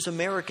we do as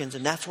Americans,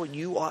 and that's what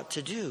you ought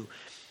to do.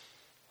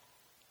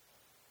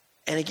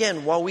 And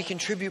again, while we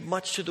contribute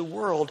much to the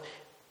world,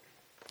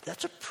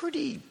 that's a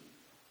pretty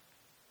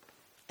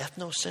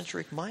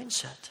ethnocentric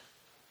mindset.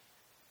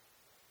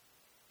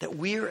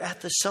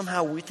 That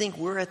somehow we think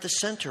we're at the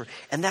center,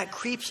 and that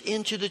creeps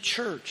into the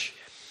church.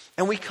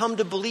 And we come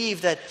to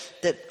believe that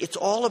it's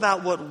all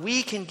about what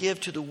we can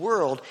give to the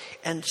world,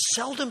 and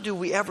seldom do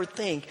we ever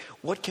think,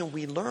 what can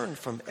we learn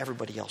from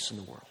everybody else in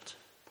the world?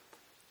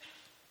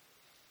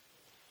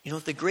 You know,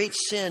 if the great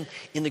sin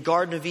in the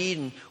Garden of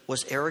Eden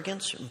was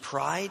arrogance and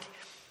pride,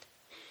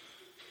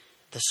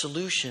 the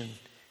solution,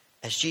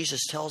 as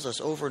Jesus tells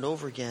us over and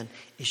over again,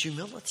 is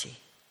humility.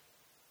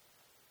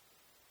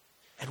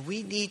 And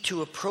we need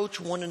to approach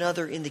one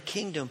another in the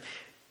kingdom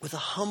with a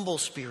humble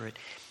spirit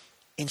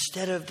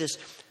instead of this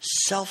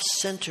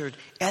self-centered,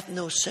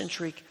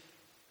 ethnocentric,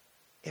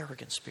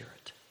 arrogant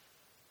spirit.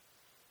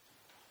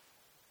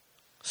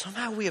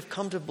 Somehow we have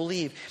come to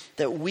believe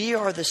that we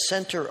are the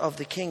center of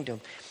the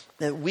kingdom,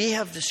 that we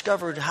have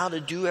discovered how to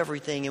do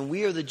everything, and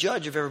we are the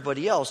judge of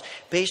everybody else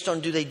based on,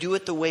 do they do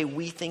it the way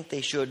we think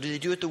they should? Do they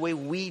do it the way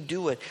we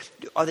do it?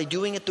 Are they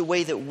doing it the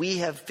way that we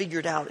have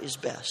figured out is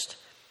best?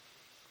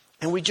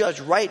 And we judge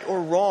right or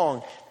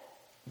wrong,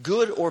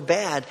 good or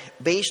bad,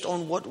 based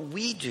on what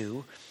we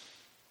do,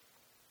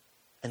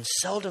 and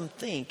seldom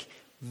think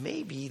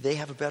maybe they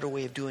have a better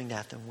way of doing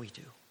that than we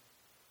do.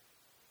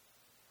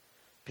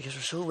 Because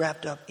we're so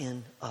wrapped up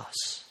in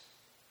us.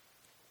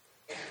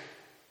 You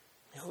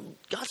know,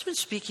 God's been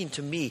speaking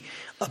to me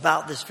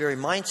about this very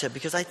mindset,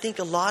 because I think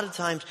a lot of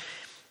times,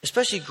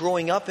 especially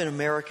growing up in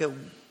America,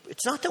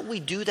 it's not that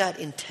we do that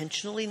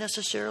intentionally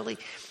necessarily.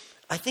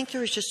 I think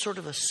there is just sort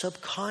of a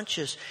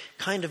subconscious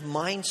kind of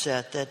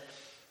mindset that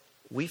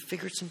we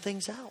figured some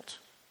things out.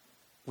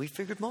 We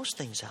figured most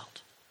things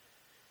out.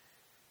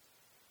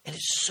 And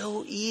it's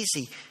so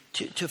easy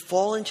to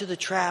fall into the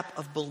trap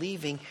of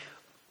believing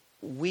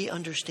we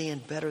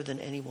understand better than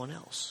anyone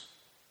else.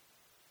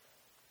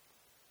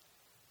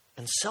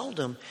 And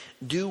seldom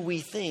do we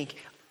think,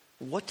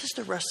 what does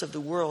the rest of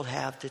the world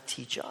have to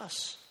teach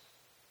us?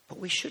 But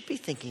we should be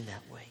thinking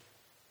that way.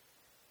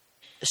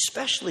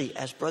 Especially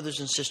as brothers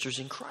and sisters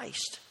in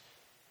Christ.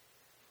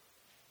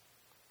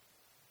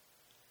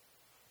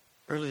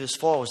 Early this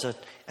fall was an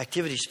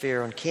activities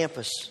fair on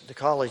campus, the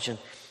college, and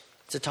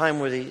it's a time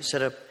where they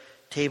set up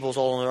tables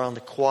all around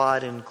the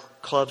quad, and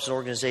clubs and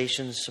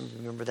organizations, some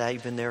remember that,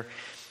 you've been there,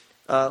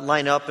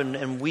 line up,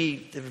 and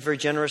we were very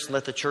generous and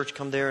let the church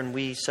come there, and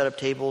we set up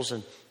tables,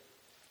 and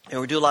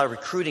we do a lot of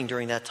recruiting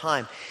during that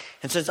time.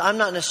 And since I'm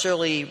not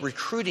necessarily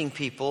recruiting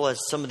people as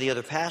some of the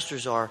other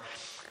pastors are,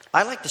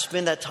 I like to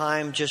spend that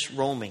time just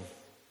roaming.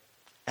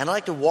 And I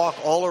like to walk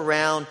all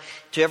around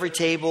to every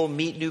table,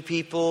 meet new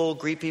people,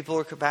 greet people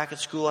who are back at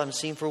school I haven't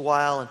seen for a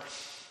while.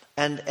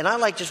 And I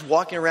like just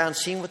walking around,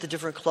 seeing what the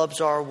different clubs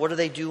are, what are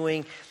they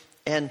doing.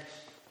 And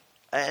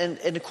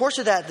in the course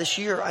of that this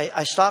year,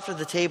 I stopped at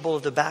the table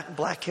of the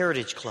Black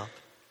Heritage Club.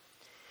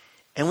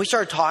 And we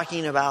started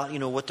talking about,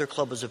 what their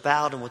club was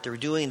about and what they were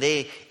doing.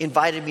 They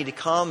invited me to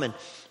come, and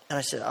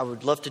I said, I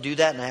would love to do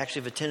that. And I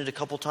actually have attended a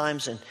couple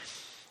times.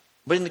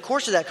 But in the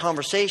course of that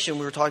conversation,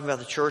 we were talking about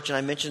the church, and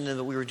I mentioned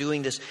that we were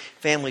doing this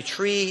family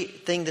tree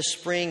thing this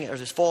spring or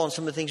this fall, and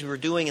some of the things we were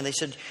doing. And they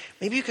said,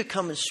 maybe you could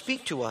come and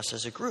speak to us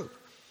as a group.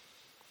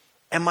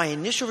 And my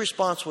initial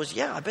response was,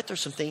 yeah, I bet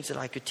there's some things that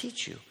I could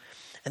teach you.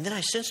 And then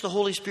I sensed the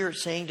Holy Spirit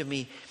saying to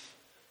me,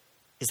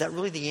 is that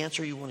really the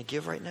answer you want to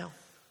give right now?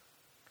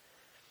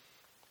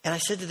 And I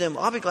said to them,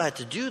 I'll be glad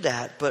to do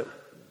that, but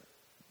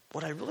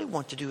what I really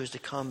want to do is to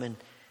come and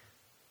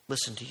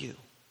listen to you.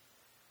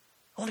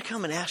 I want to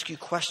come and ask you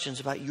questions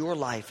about your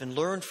life and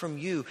learn from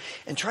you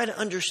and try to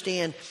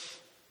understand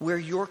where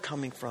you're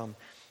coming from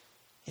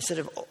instead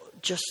of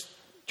just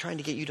trying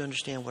to get you to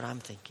understand what I'm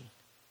thinking.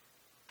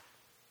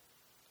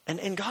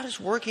 And God is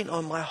working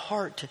on my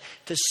heart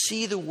to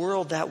see the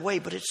world that way,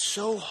 but it's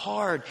so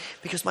hard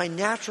because my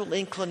natural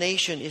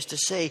inclination is to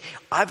say,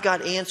 I've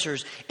got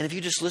answers, and if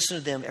you just listen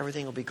to them,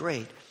 everything will be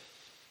great.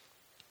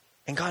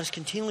 And God is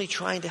continually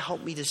trying to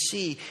help me to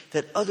see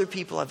that other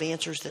people have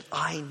answers that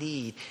I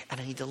need,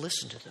 and I need to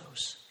listen to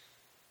those.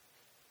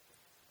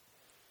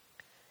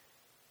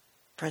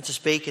 Francis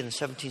Bacon, a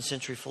 17th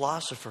century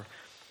philosopher,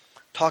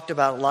 talked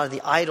about a lot of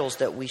the idols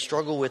that we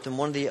struggle with, and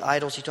one of the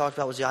idols he talked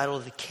about was the idol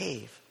of the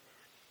cave.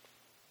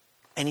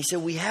 And he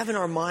said, we have in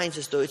our minds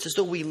it's as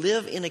though we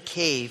live in a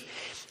cave,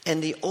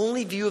 and the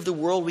only view of the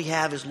world we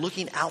have is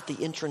looking out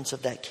the entrance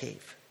of that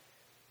cave.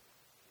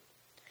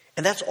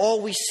 And that's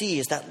all we see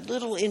is that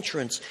little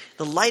entrance,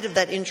 the light of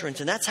that entrance.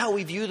 And that's how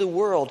we view the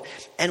world.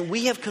 And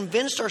we have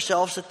convinced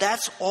ourselves that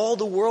that's all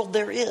the world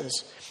there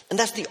is. And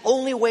that's the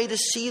only way to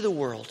see the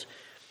world.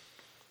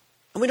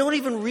 And we don't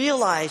even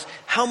realize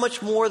how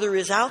much more there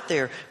is out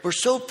there. We're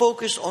so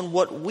focused on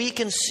what we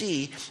can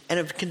see and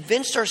have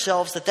convinced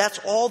ourselves that that's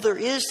all there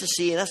is to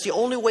see. And that's the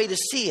only way to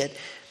see it.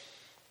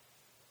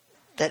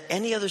 that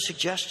any other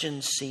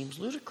suggestion seems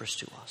ludicrous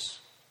to us.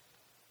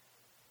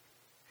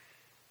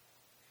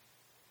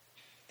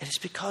 And it's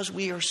because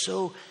we are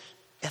so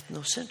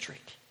ethnocentric,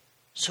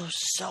 so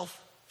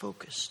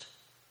self-focused,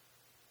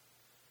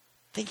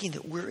 thinking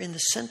that we're in the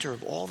center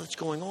of all that's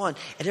going on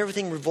and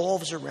everything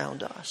revolves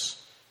around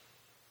us.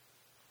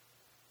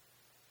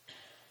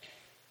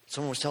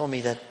 Someone was telling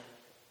me that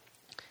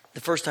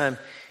the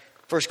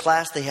first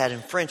class they had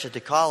in French at the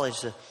college,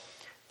 the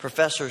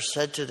professor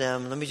said to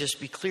them, let me just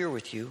be clear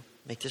with you,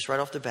 make this right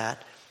off the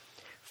bat,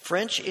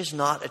 French is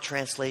not a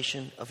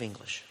translation of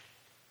English.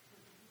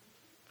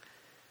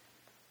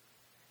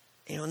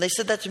 And they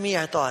said that to me,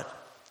 I thought,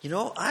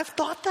 I've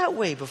thought that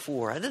way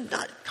before. I did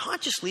not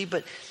consciously,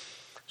 but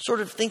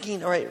sort of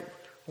thinking, all right,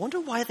 wonder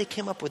why they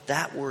came up with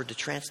that word to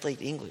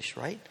translate English,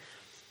 right?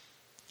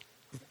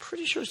 I'm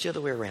pretty sure it's the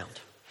other way around.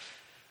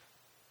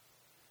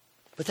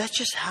 But that's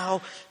just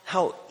how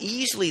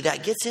easily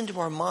that gets into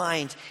our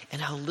minds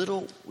and how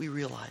little we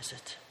realize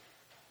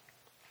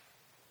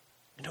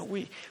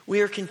it.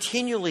 We are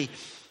continually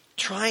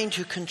trying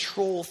to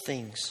control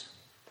things.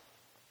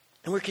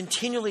 And we're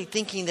continually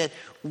thinking that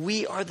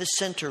we are the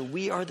center,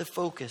 we are the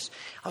focus.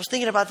 I was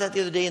thinking about that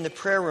the other day in the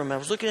prayer room. I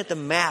was looking at the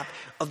map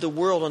of the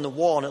world on the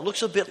wall, and it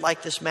looks a bit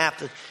like this map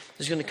that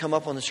is going to come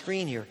up on the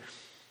screen here.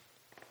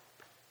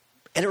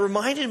 And it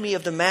reminded me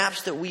of the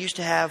maps that we used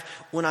to have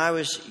when I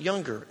was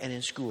younger and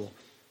in school.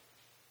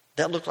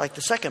 That looked like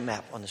the second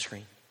map on the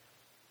screen.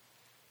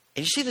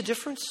 And you see the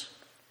difference?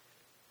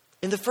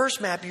 In the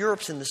first map,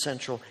 Europe's in the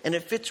central, and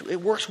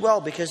it works well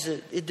because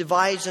it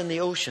divides in the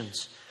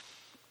oceans.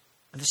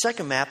 And the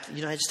second map, the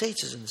United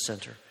States is in the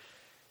center.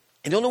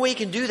 And the only way you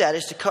can do that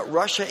is to cut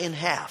Russia in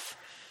half.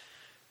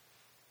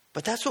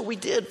 But that's what we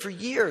did for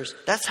years.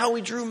 That's how we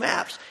drew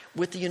maps,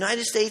 with the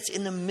United States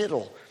in the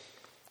middle.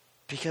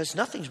 Because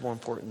nothing's more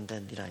important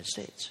than the United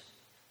States.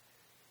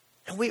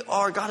 And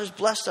God has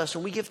blessed us,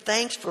 and we give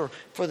thanks for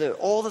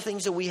all the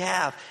things that we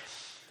have.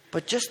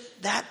 But just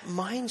that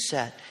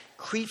mindset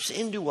creeps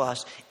into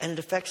us, and it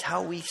affects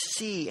how we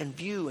see and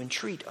view and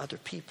treat other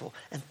people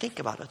and think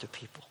about other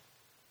people.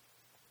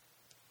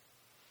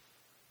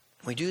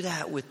 We do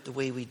that with the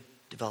way we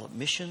develop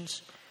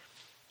missions.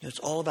 It's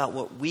all about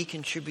what we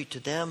contribute to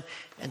them,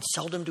 and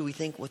seldom do we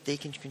think what they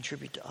can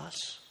contribute to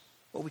us,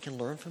 what we can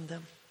learn from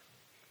them.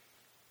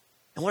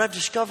 And what I've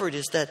discovered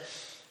is that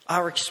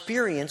our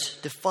experience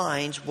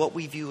defines what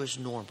we view as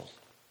normal.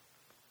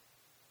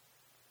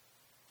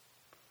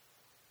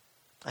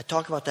 I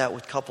talk about that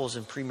with couples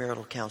in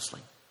premarital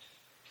counseling.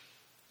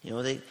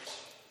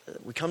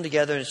 We come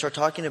together and start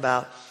talking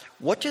about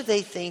what do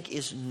they think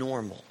is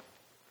normal.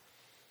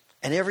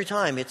 And every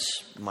time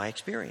it's my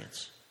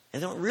experience.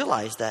 And they don't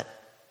realize that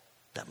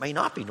may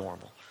not be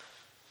normal.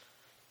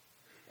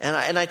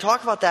 And I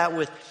talk about that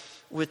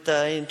with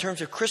in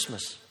terms of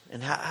Christmas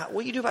and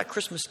what you do about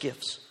Christmas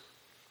gifts.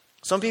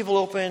 Some people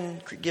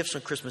open gifts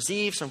on Christmas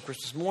Eve, some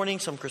Christmas morning,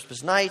 some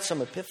Christmas night, some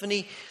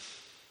Epiphany.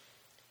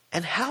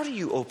 And how do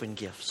you open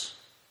gifts?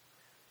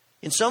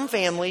 In some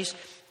families,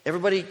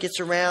 everybody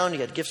gets around, you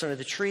got gifts under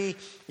the tree,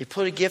 you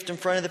put a gift in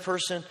front of the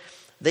person,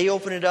 they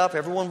open it up,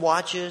 everyone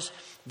watches.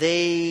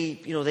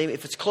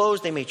 If it's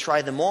closed, they may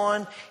try them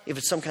on. If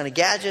it's some kind of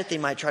gadget, they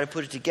might try to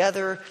put it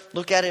together,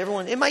 look at it.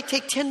 It might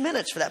take 10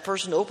 minutes for that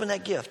person to open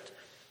that gift.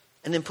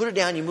 And then put it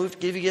down,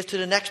 give your gift to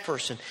the next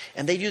person.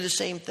 And they do the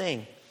same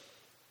thing.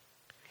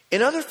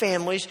 In other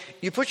families,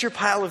 you put your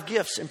pile of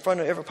gifts in front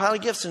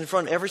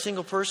of every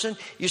single person.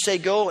 You say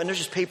go, and there's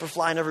just paper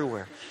flying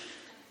everywhere.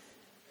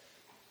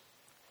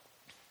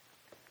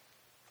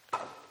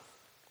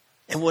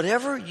 And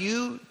whatever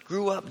you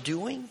grew up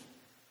doing,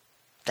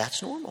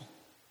 that's normal.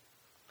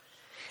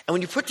 And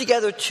when you put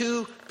together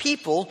two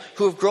people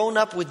who have grown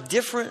up with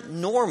different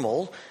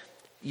normal,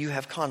 you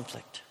have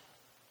conflict.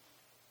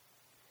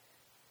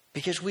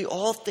 Because we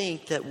all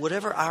think that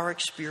whatever our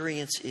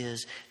experience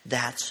is,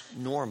 that's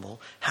normal.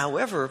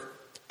 However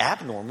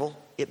abnormal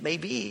it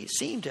may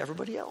seem to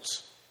everybody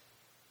else.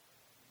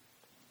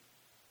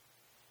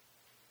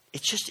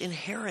 It's just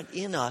inherent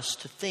in us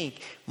to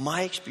think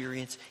my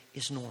experience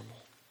is normal.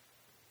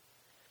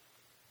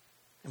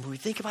 And when we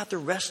think about the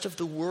rest of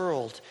the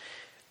world,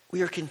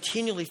 we are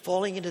continually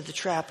falling into the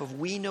trap of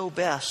we know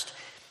best,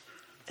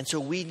 and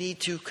so we need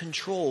to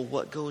control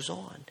what goes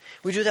on.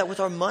 We do that with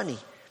our money.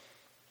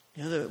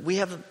 We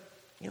have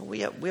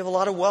a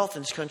lot of wealth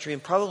in this country,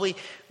 and probably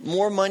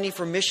more money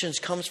for missions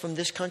comes from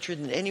this country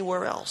than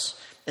anywhere else.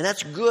 And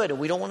that's good, and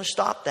we don't want to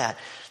stop that.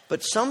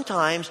 But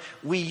sometimes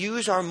we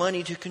use our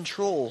money to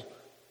control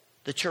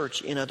the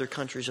church in other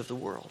countries of the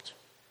world.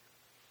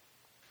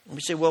 And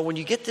we say, well, when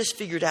you get this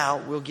figured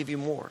out, we'll give you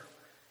more.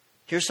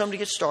 Here's something to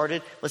get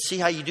started. Let's see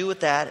how you do with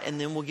that, and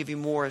then we'll give you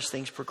more as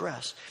things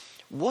progress.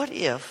 What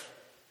if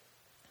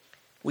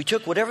we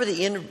took whatever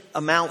the end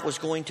amount was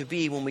going to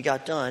be when we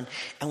got done,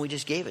 and we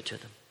just gave it to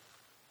them?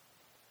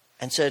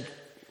 And said,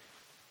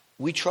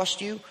 we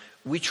trust you.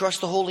 We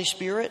trust the Holy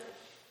Spirit.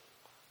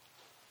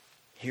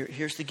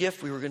 Here's the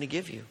gift we were going to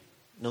give you.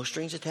 No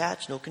strings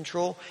attached, no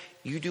control.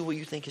 You do what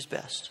you think is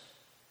best.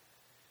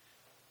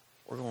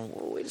 we're going,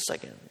 well, wait a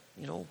second,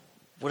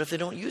 what if they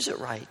don't use it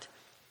right?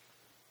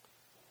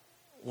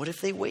 What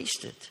if they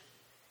waste it?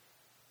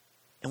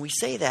 And we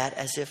say that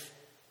as if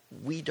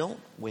we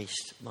don't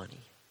waste money.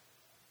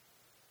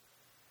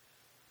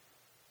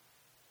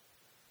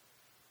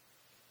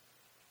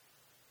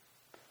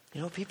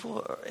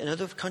 People in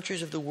other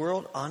countries of the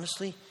world,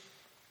 honestly,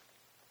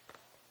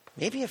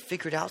 maybe have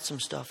figured out some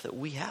stuff that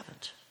we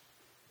haven't.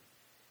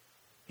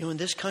 In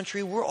this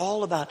country, we're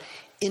all about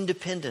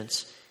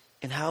independence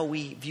and how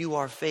we view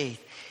our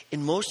faith.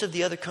 In most of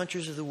the other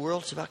countries of the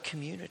world, it's about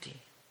community.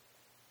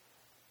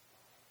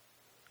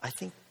 I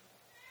think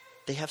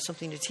they have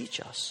something to teach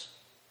us.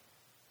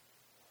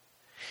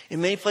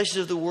 In many places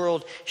of the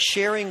world,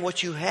 sharing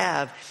what you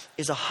have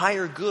is a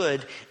higher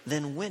good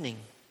than winning.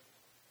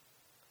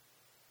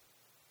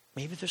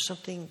 Maybe there's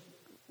something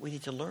we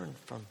need to learn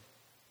from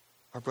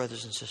our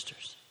brothers and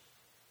sisters.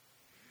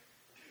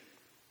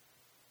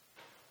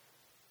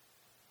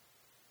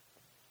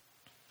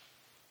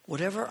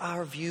 Whatever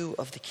our view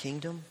of the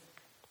kingdom,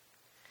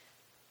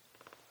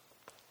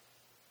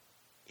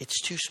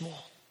 it's too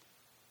small.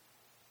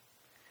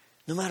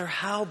 No matter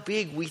how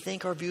big we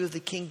think our view of the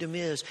kingdom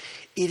is,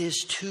 it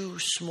is too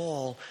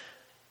small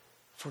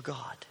for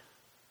God.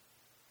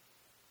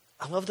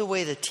 I love the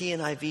way the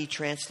TNIV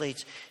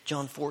translates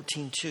John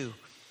 14:2. It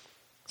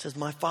says,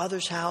 my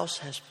Father's house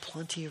has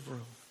plenty of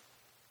room.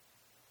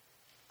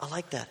 I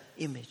like that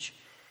image.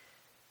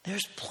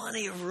 There's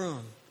plenty of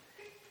room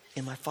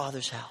in my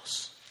Father's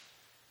house.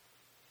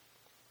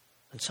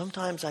 And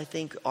sometimes I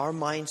think our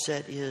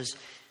mindset is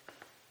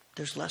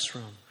there's less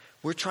room.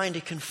 We're trying to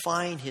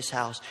confine his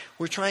house.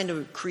 We're trying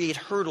to create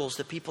hurdles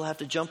that people have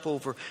to jump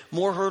over.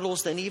 More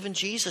hurdles than even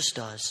Jesus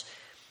does.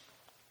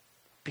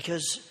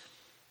 Because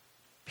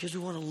we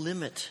want to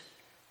limit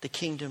the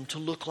kingdom to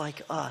look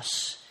like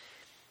us.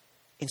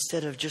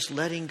 Instead of just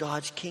letting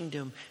God's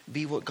kingdom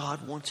be what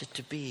God wants it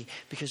to be.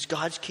 Because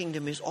God's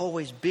kingdom is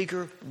always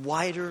bigger,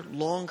 wider,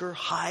 longer,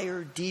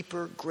 higher,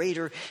 deeper,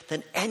 greater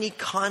than any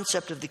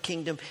concept of the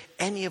kingdom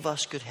any of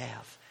us could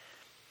have.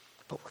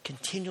 But we're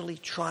continually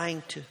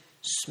trying to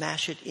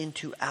smash it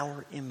into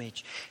our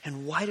image.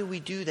 And why do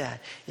we do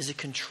that? Is it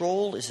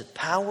control? Is it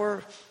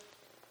power?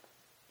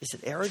 Is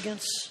it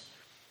arrogance?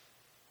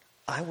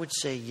 I would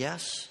say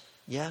yes,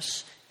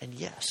 yes, and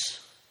yes.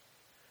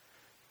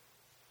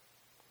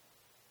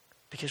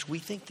 Because we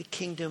think the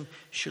kingdom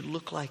should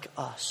look like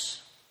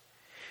us.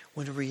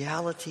 When in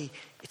reality,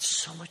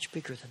 it's so much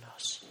bigger than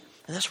us.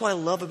 And that's what I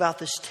love about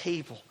this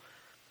table.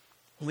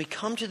 When we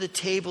come to the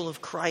table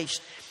of Christ,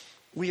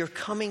 we are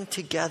coming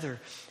together.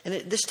 And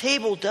this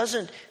table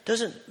doesn't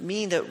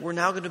mean that we're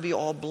now going to be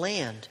all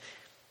bland.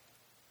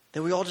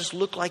 That we all just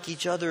look like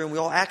each other and we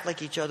all act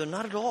like each other.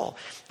 Not at all.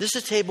 This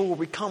is a table where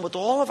we come with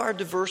all of our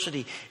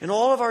diversity and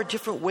all of our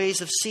different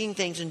ways of seeing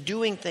things and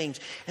doing things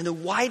and the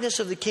wideness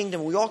of the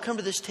kingdom. We all come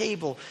to this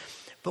table,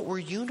 but we're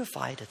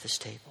unified at this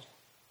table.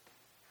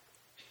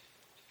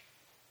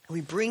 And we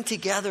bring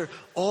together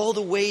all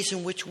the ways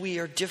in which we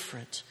are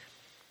different.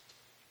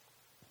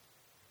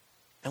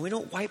 And we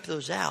don't wipe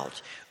those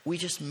out. We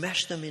just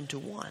mesh them into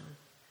one.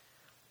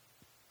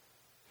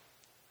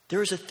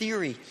 There is a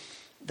theory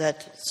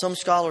that some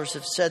scholars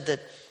have said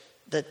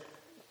that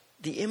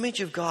the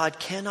image of God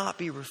cannot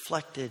be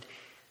reflected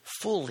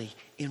fully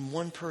in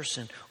one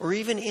person or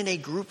even in a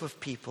group of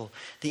people.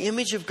 The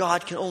image of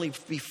God can only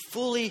be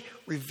fully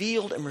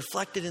revealed and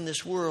reflected in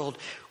this world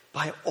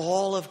by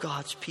all of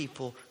God's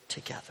people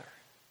together.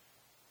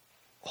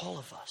 All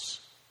of us.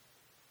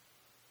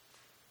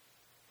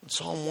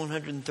 Psalm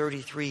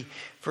 133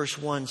 verse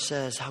 1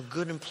 says, how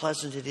good and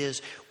pleasant it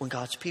is when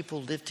God's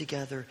people live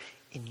together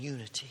in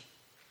unity.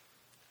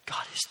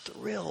 God is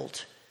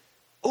thrilled,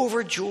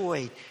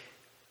 overjoyed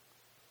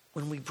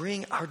when we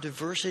bring our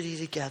diversity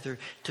together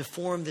to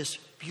form this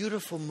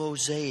beautiful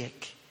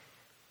mosaic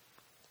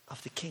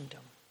of the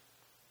kingdom.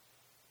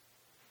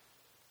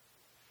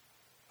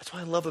 That's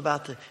what I love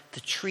about the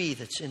tree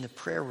that's in the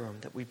prayer room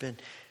that we've been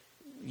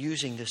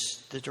using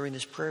during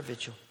this prayer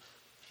vigil.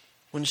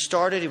 When it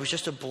started, it was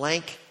just a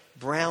blank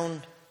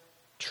brown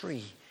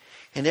tree.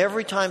 And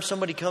every time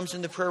somebody comes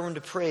in the prayer room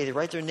to pray, they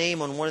write their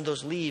name on one of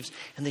those leaves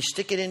and they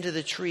stick it into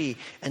the tree.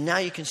 And now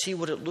you can see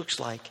what it looks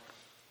like.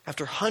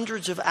 After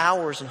hundreds of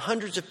hours and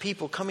hundreds of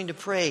people coming to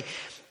pray,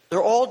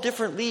 they're all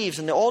different leaves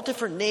and they're all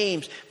different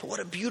names. But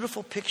what a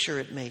beautiful picture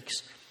it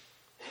makes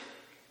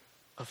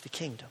of the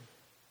kingdom.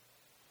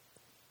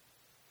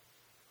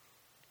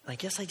 And I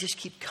guess I just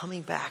keep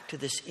coming back to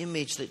this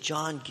image that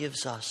John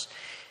gives us.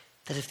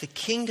 That if the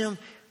kingdom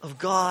of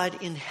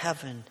God in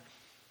heaven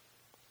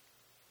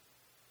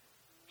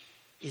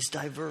is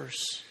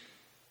diverse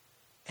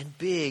and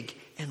big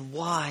and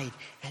wide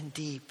and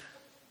deep,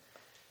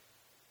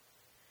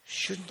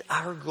 shouldn't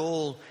our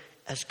goal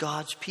as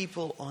God's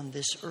people on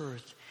this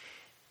earth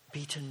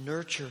be to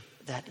nurture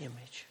that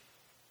image?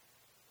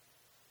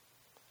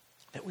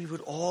 That we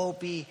would all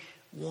be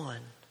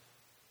one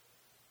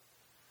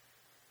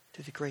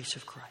through the grace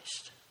of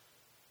Christ.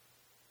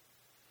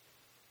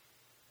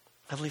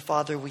 Heavenly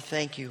Father, we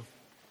thank you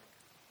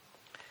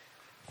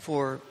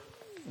for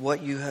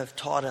what you have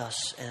taught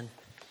us and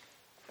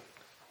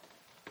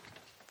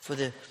for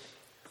the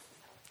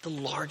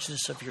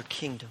largeness of your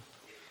kingdom.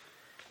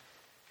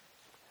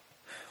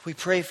 We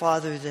pray,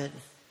 Father, that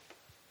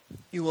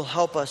you will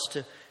help us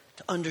to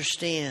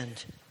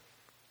understand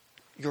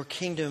your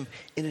kingdom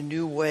in a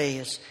new way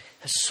as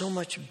so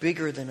much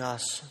bigger than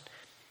us.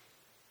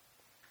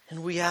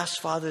 And we ask,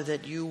 Father,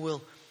 that you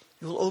will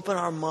open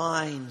our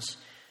minds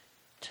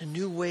to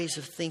new ways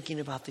of thinking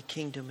about the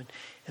kingdom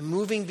and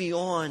moving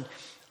beyond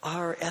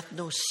our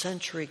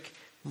ethnocentric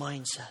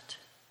mindset.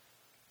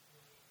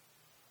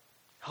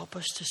 Help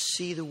us to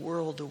see the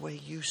world the way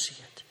you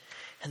see it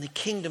and the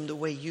kingdom the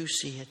way you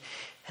see it,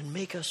 and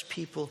make us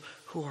people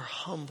who are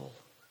humble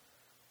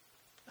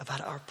about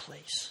our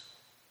place.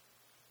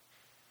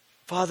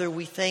 Father,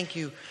 we thank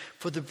you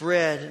for the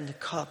bread and the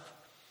cup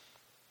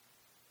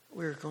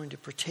we're going to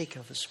partake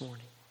of this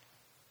morning.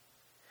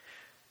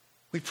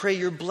 We pray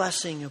your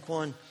blessing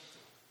upon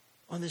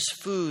this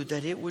food,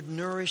 that it would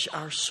nourish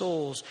our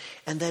souls,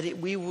 and that it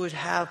would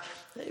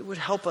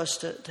help us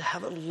to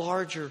have a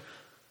larger,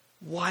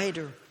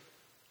 wider,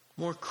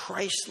 more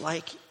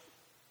Christ-like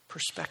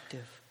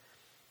perspective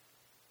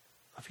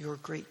of your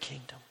great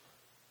kingdom.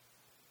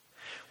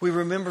 We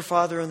remember,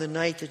 Father, on the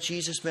night that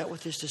Jesus met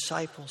with his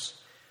disciples,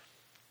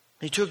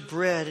 he took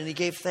bread and he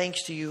gave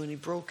thanks to you and he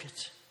broke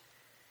it.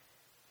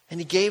 And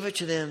he gave it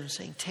to them,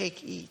 saying,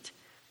 "Take, eat.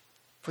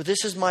 For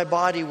this is my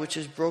body which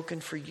is broken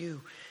for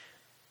you.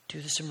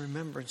 Do this in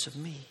remembrance of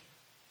me."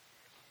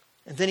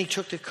 And then he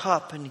took the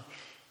cup and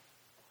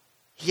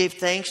he gave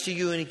thanks to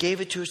you and he gave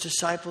it to his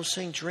disciples,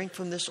 saying, "Drink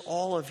from this,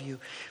 all of you.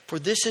 For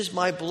this is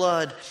my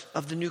blood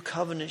of the new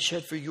covenant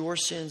shed for your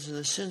sins and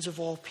the sins of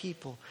all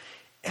people.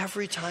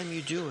 Every time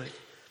you do it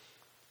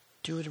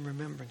in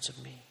remembrance of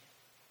me."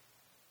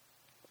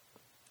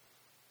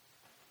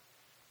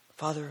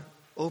 Father,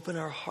 open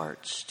our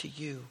hearts to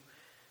you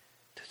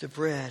through the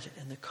bread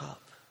and the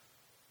cup.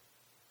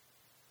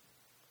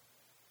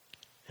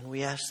 And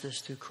we ask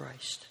this through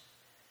Christ.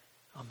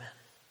 Amen.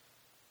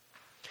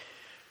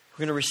 We're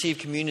going to receive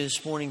communion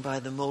this morning by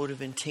the mode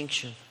of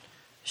intinction.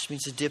 This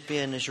means to dip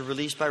in. As you're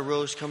released by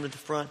rows, come to the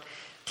front,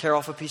 tear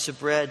off a piece of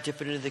bread,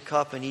 dip it into the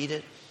cup and eat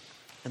it.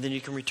 And then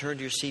you can return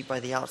to your seat by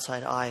the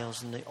outside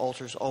aisles, and the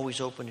altar is always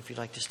open if you'd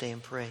like to stay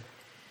and pray.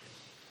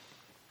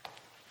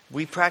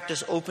 We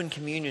practice open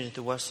communion at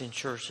the Wesleyan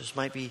Church. This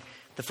might be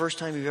the first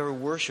time you've ever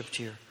worshiped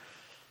here.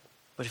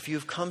 But if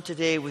you've come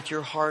today with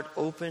your heart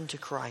open to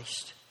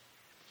Christ,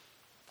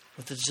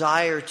 with the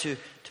desire to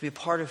be a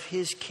part of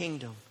his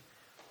kingdom,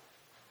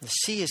 to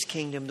see his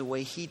kingdom the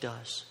way he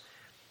does,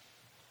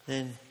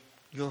 then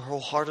you're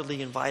wholeheartedly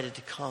invited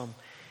to come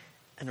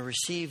and to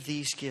receive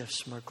these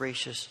gifts from our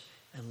gracious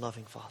and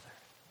loving Father.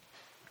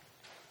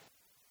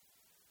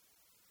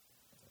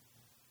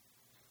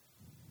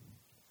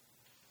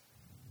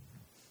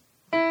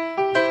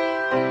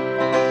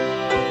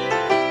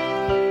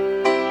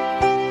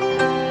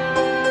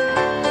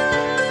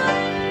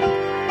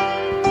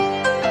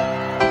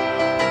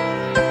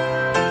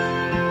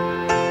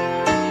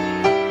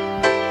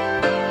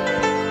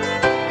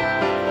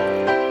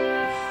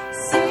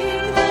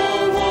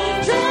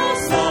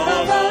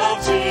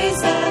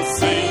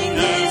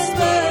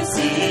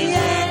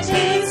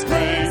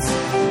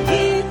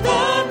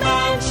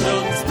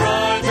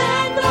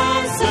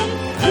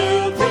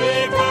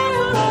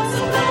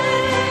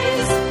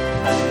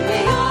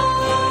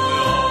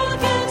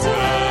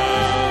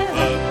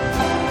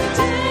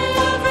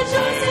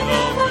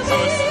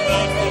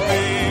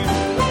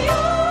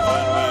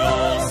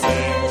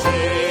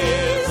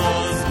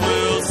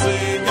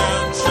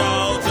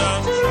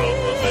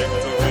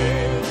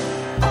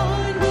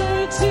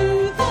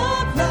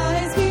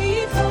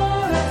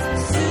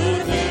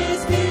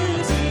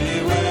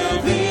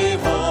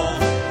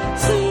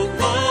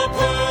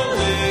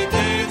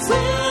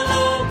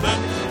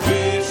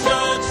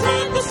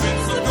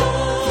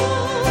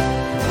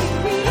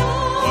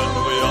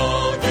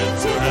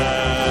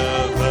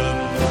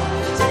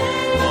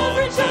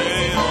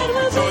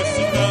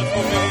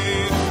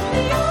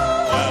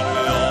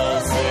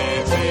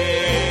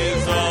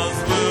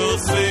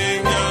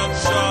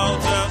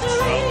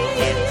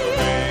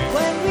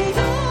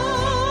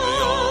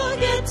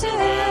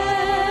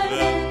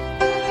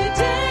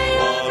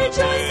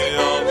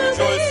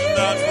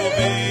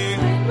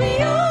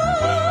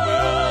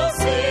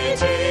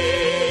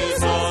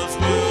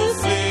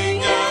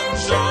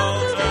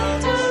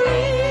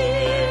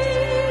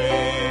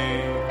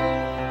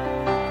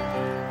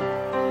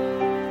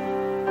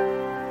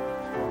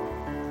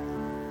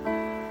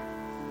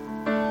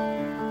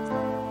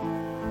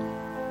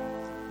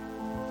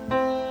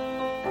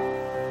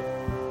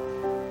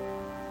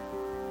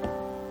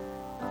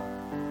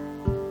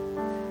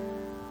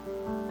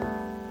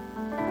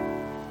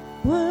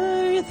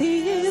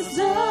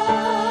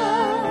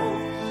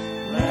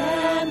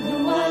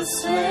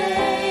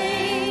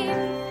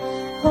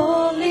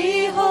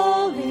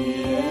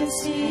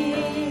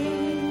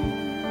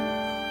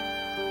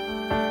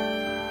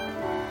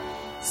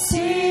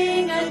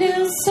 Sing a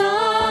new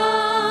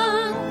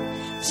song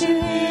to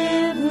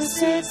him who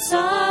saves.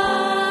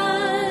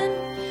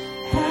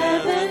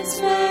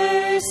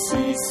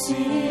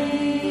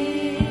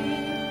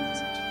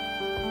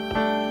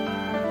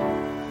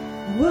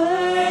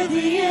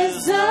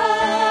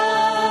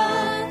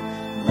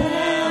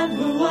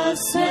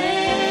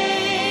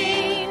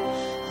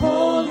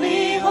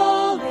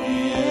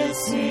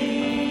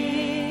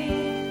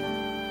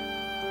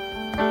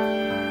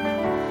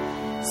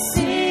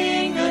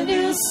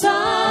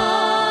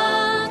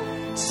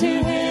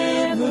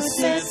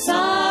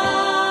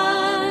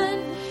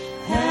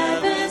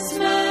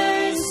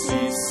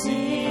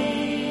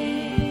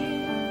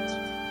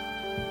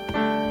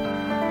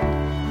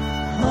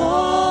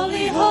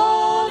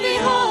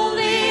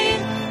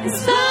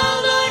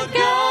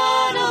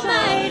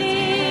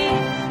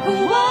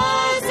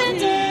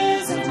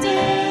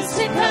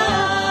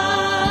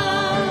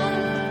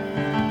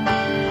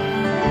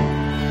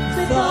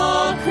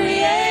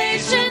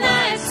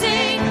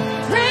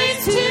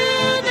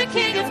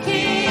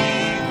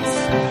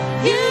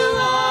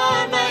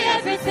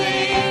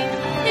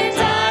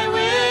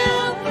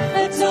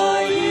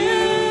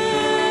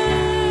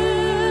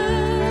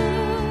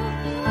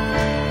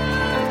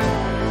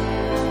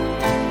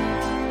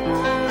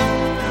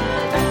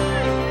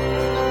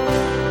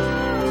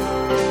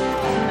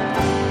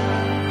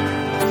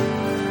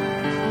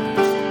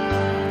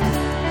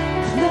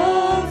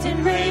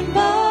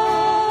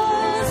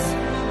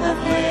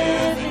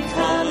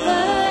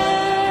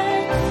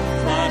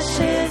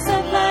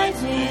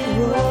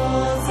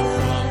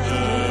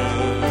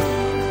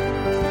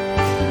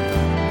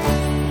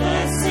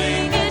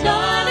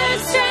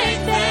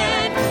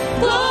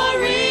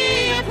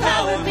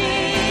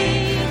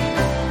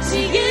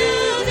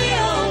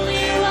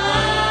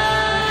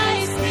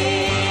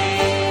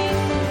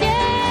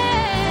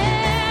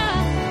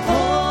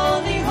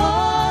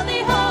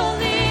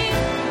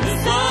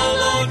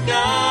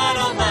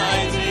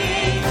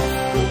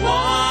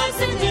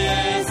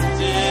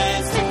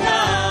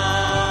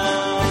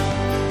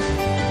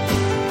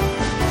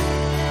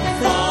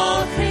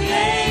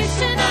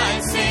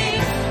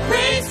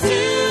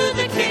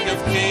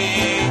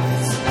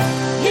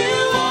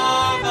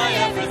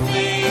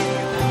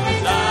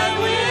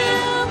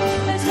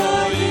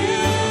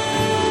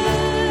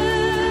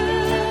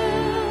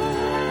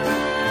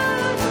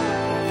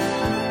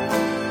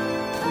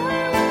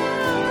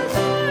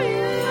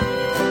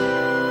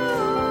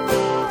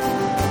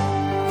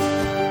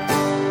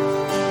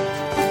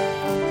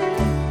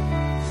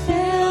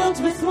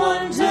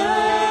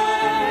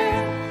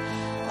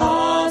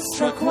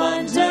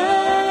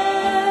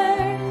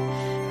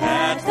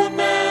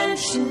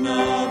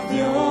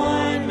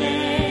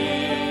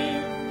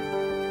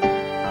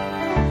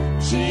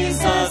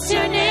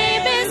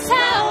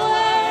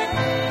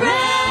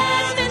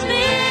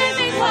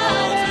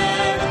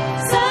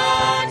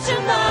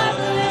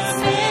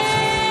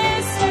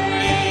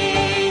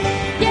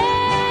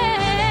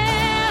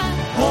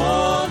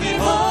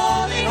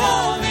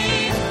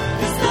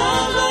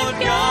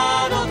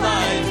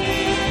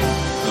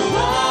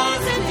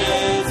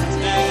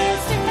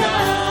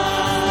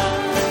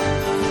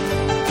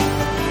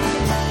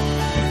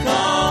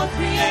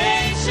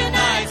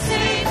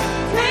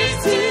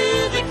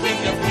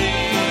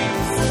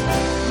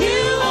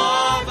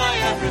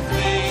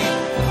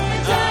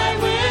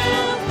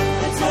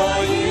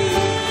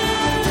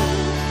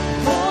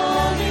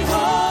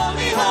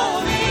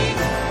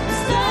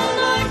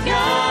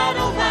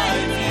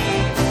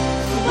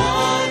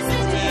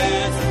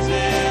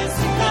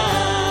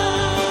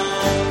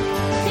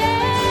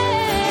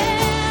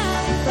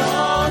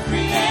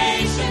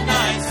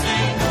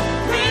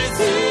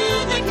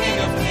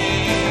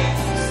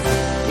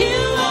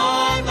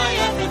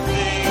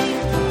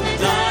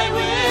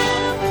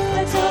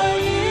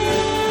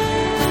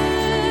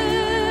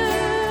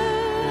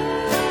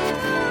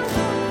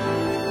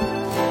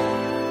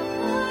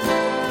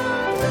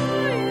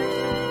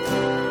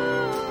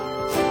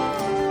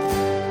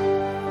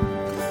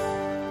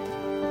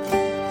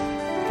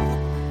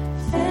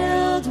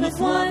 with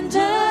wonder,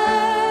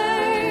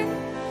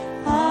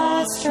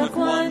 awestruck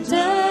wonder,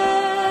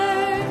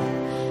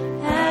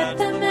 at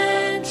the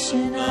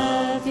mention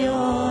of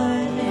your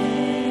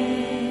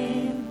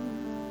name.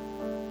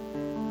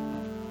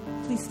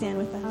 Please stand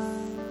with us.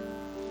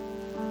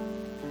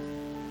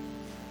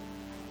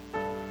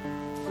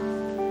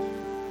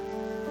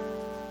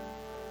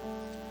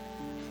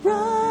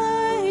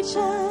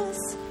 Righteous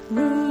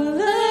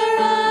ruler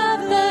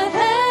of the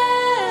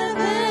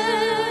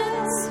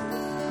heavens,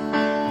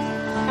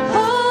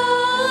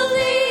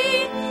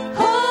 holy,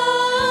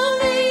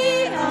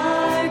 holy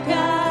our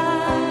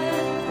God,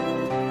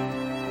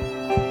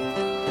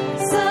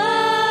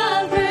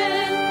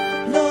 sovereign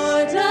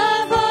Lord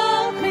of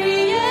all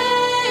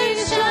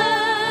creation,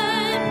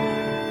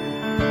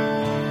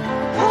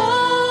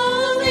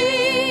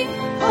 holy,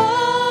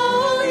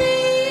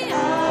 holy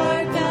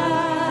our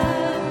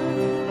God.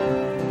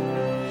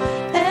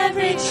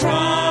 Every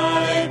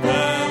tribe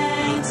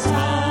and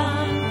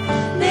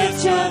tongue,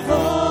 lift your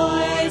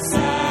voice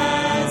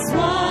as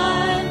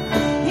one.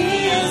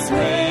 He is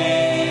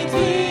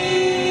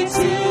greatly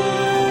to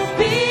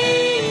be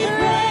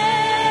praised.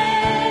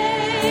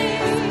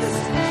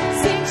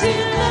 Sing to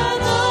the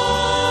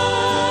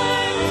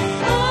Lord,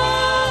 oh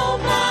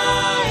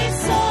my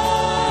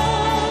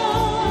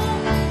soul.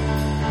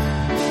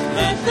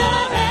 Let the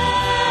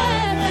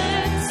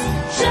heavens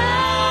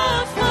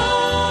shout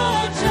for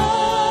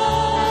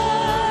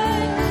joy.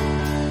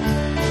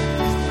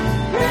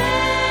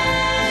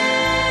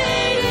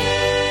 Great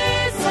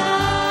is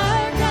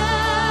our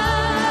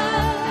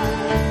God.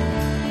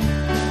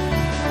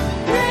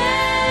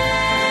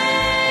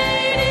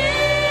 Great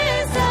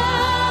is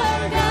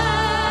our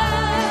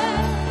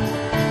God.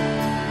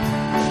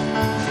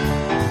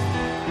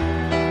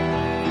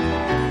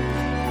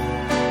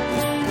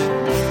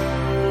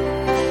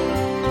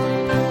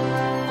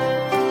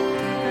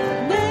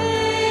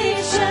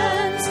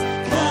 Nations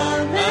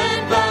come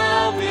and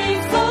bow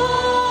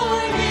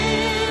before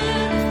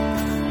Him.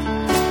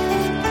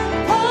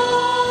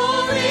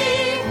 Holy,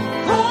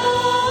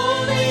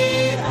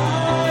 holy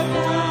our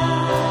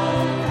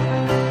God.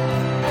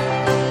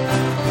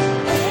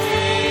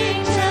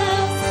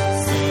 Angels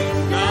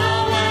sing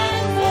now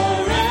and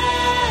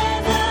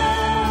forever.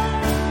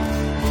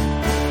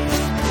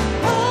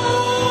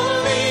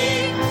 Holy,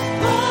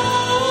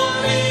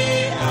 holy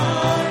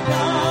our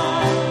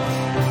God.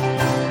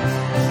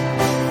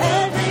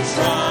 Every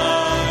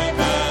tribe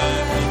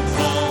and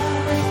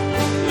tongue,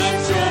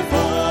 lift your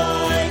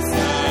voice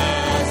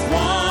as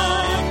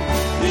one.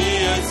 He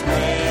is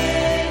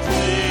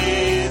greatly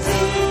to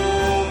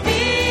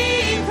be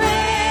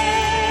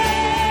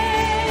praised.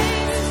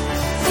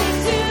 Sing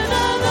to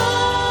the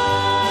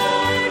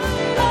Lord,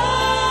 oh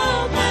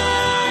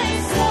my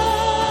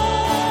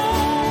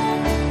soul.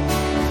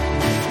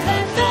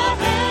 Let the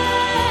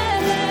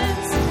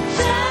heavens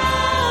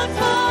shout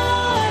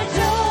for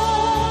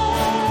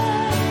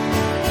joy.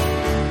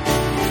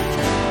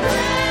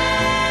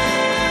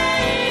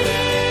 Great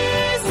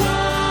is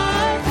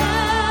our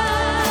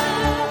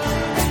God.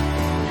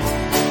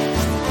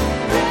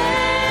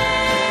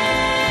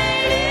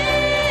 Great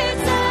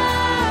is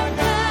our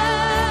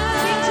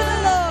God. Sing to the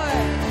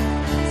Lord.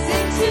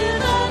 Sing to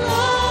the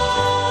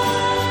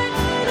Lord,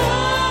 oh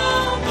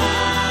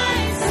my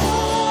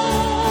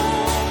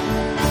soul.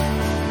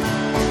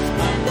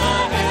 When the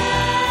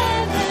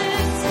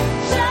heavens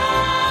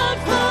shout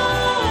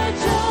for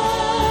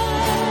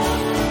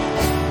joy.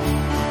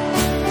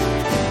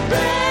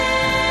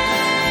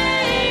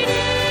 Great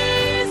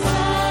is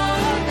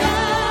our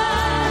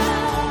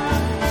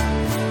God.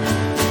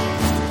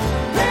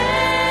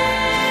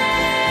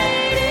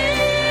 Great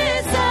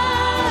is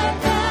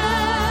our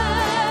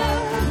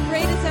God.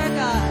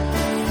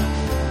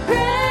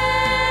 Great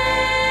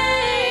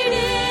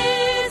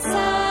is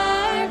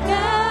our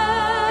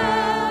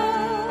God.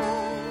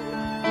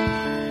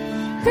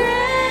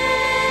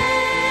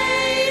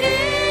 Great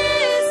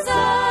is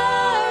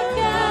our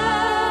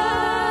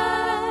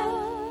God.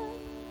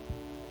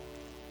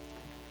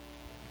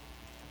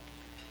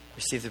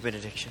 Receive the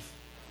benediction.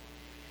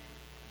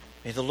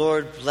 May the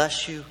Lord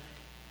bless you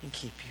and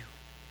keep you.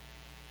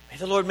 May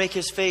the Lord make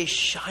His face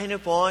shine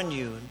upon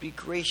you and be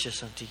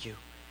gracious unto you.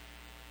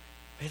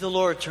 May the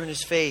Lord turn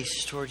His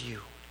face toward you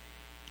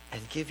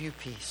and give you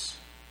peace.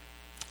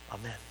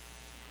 Amen.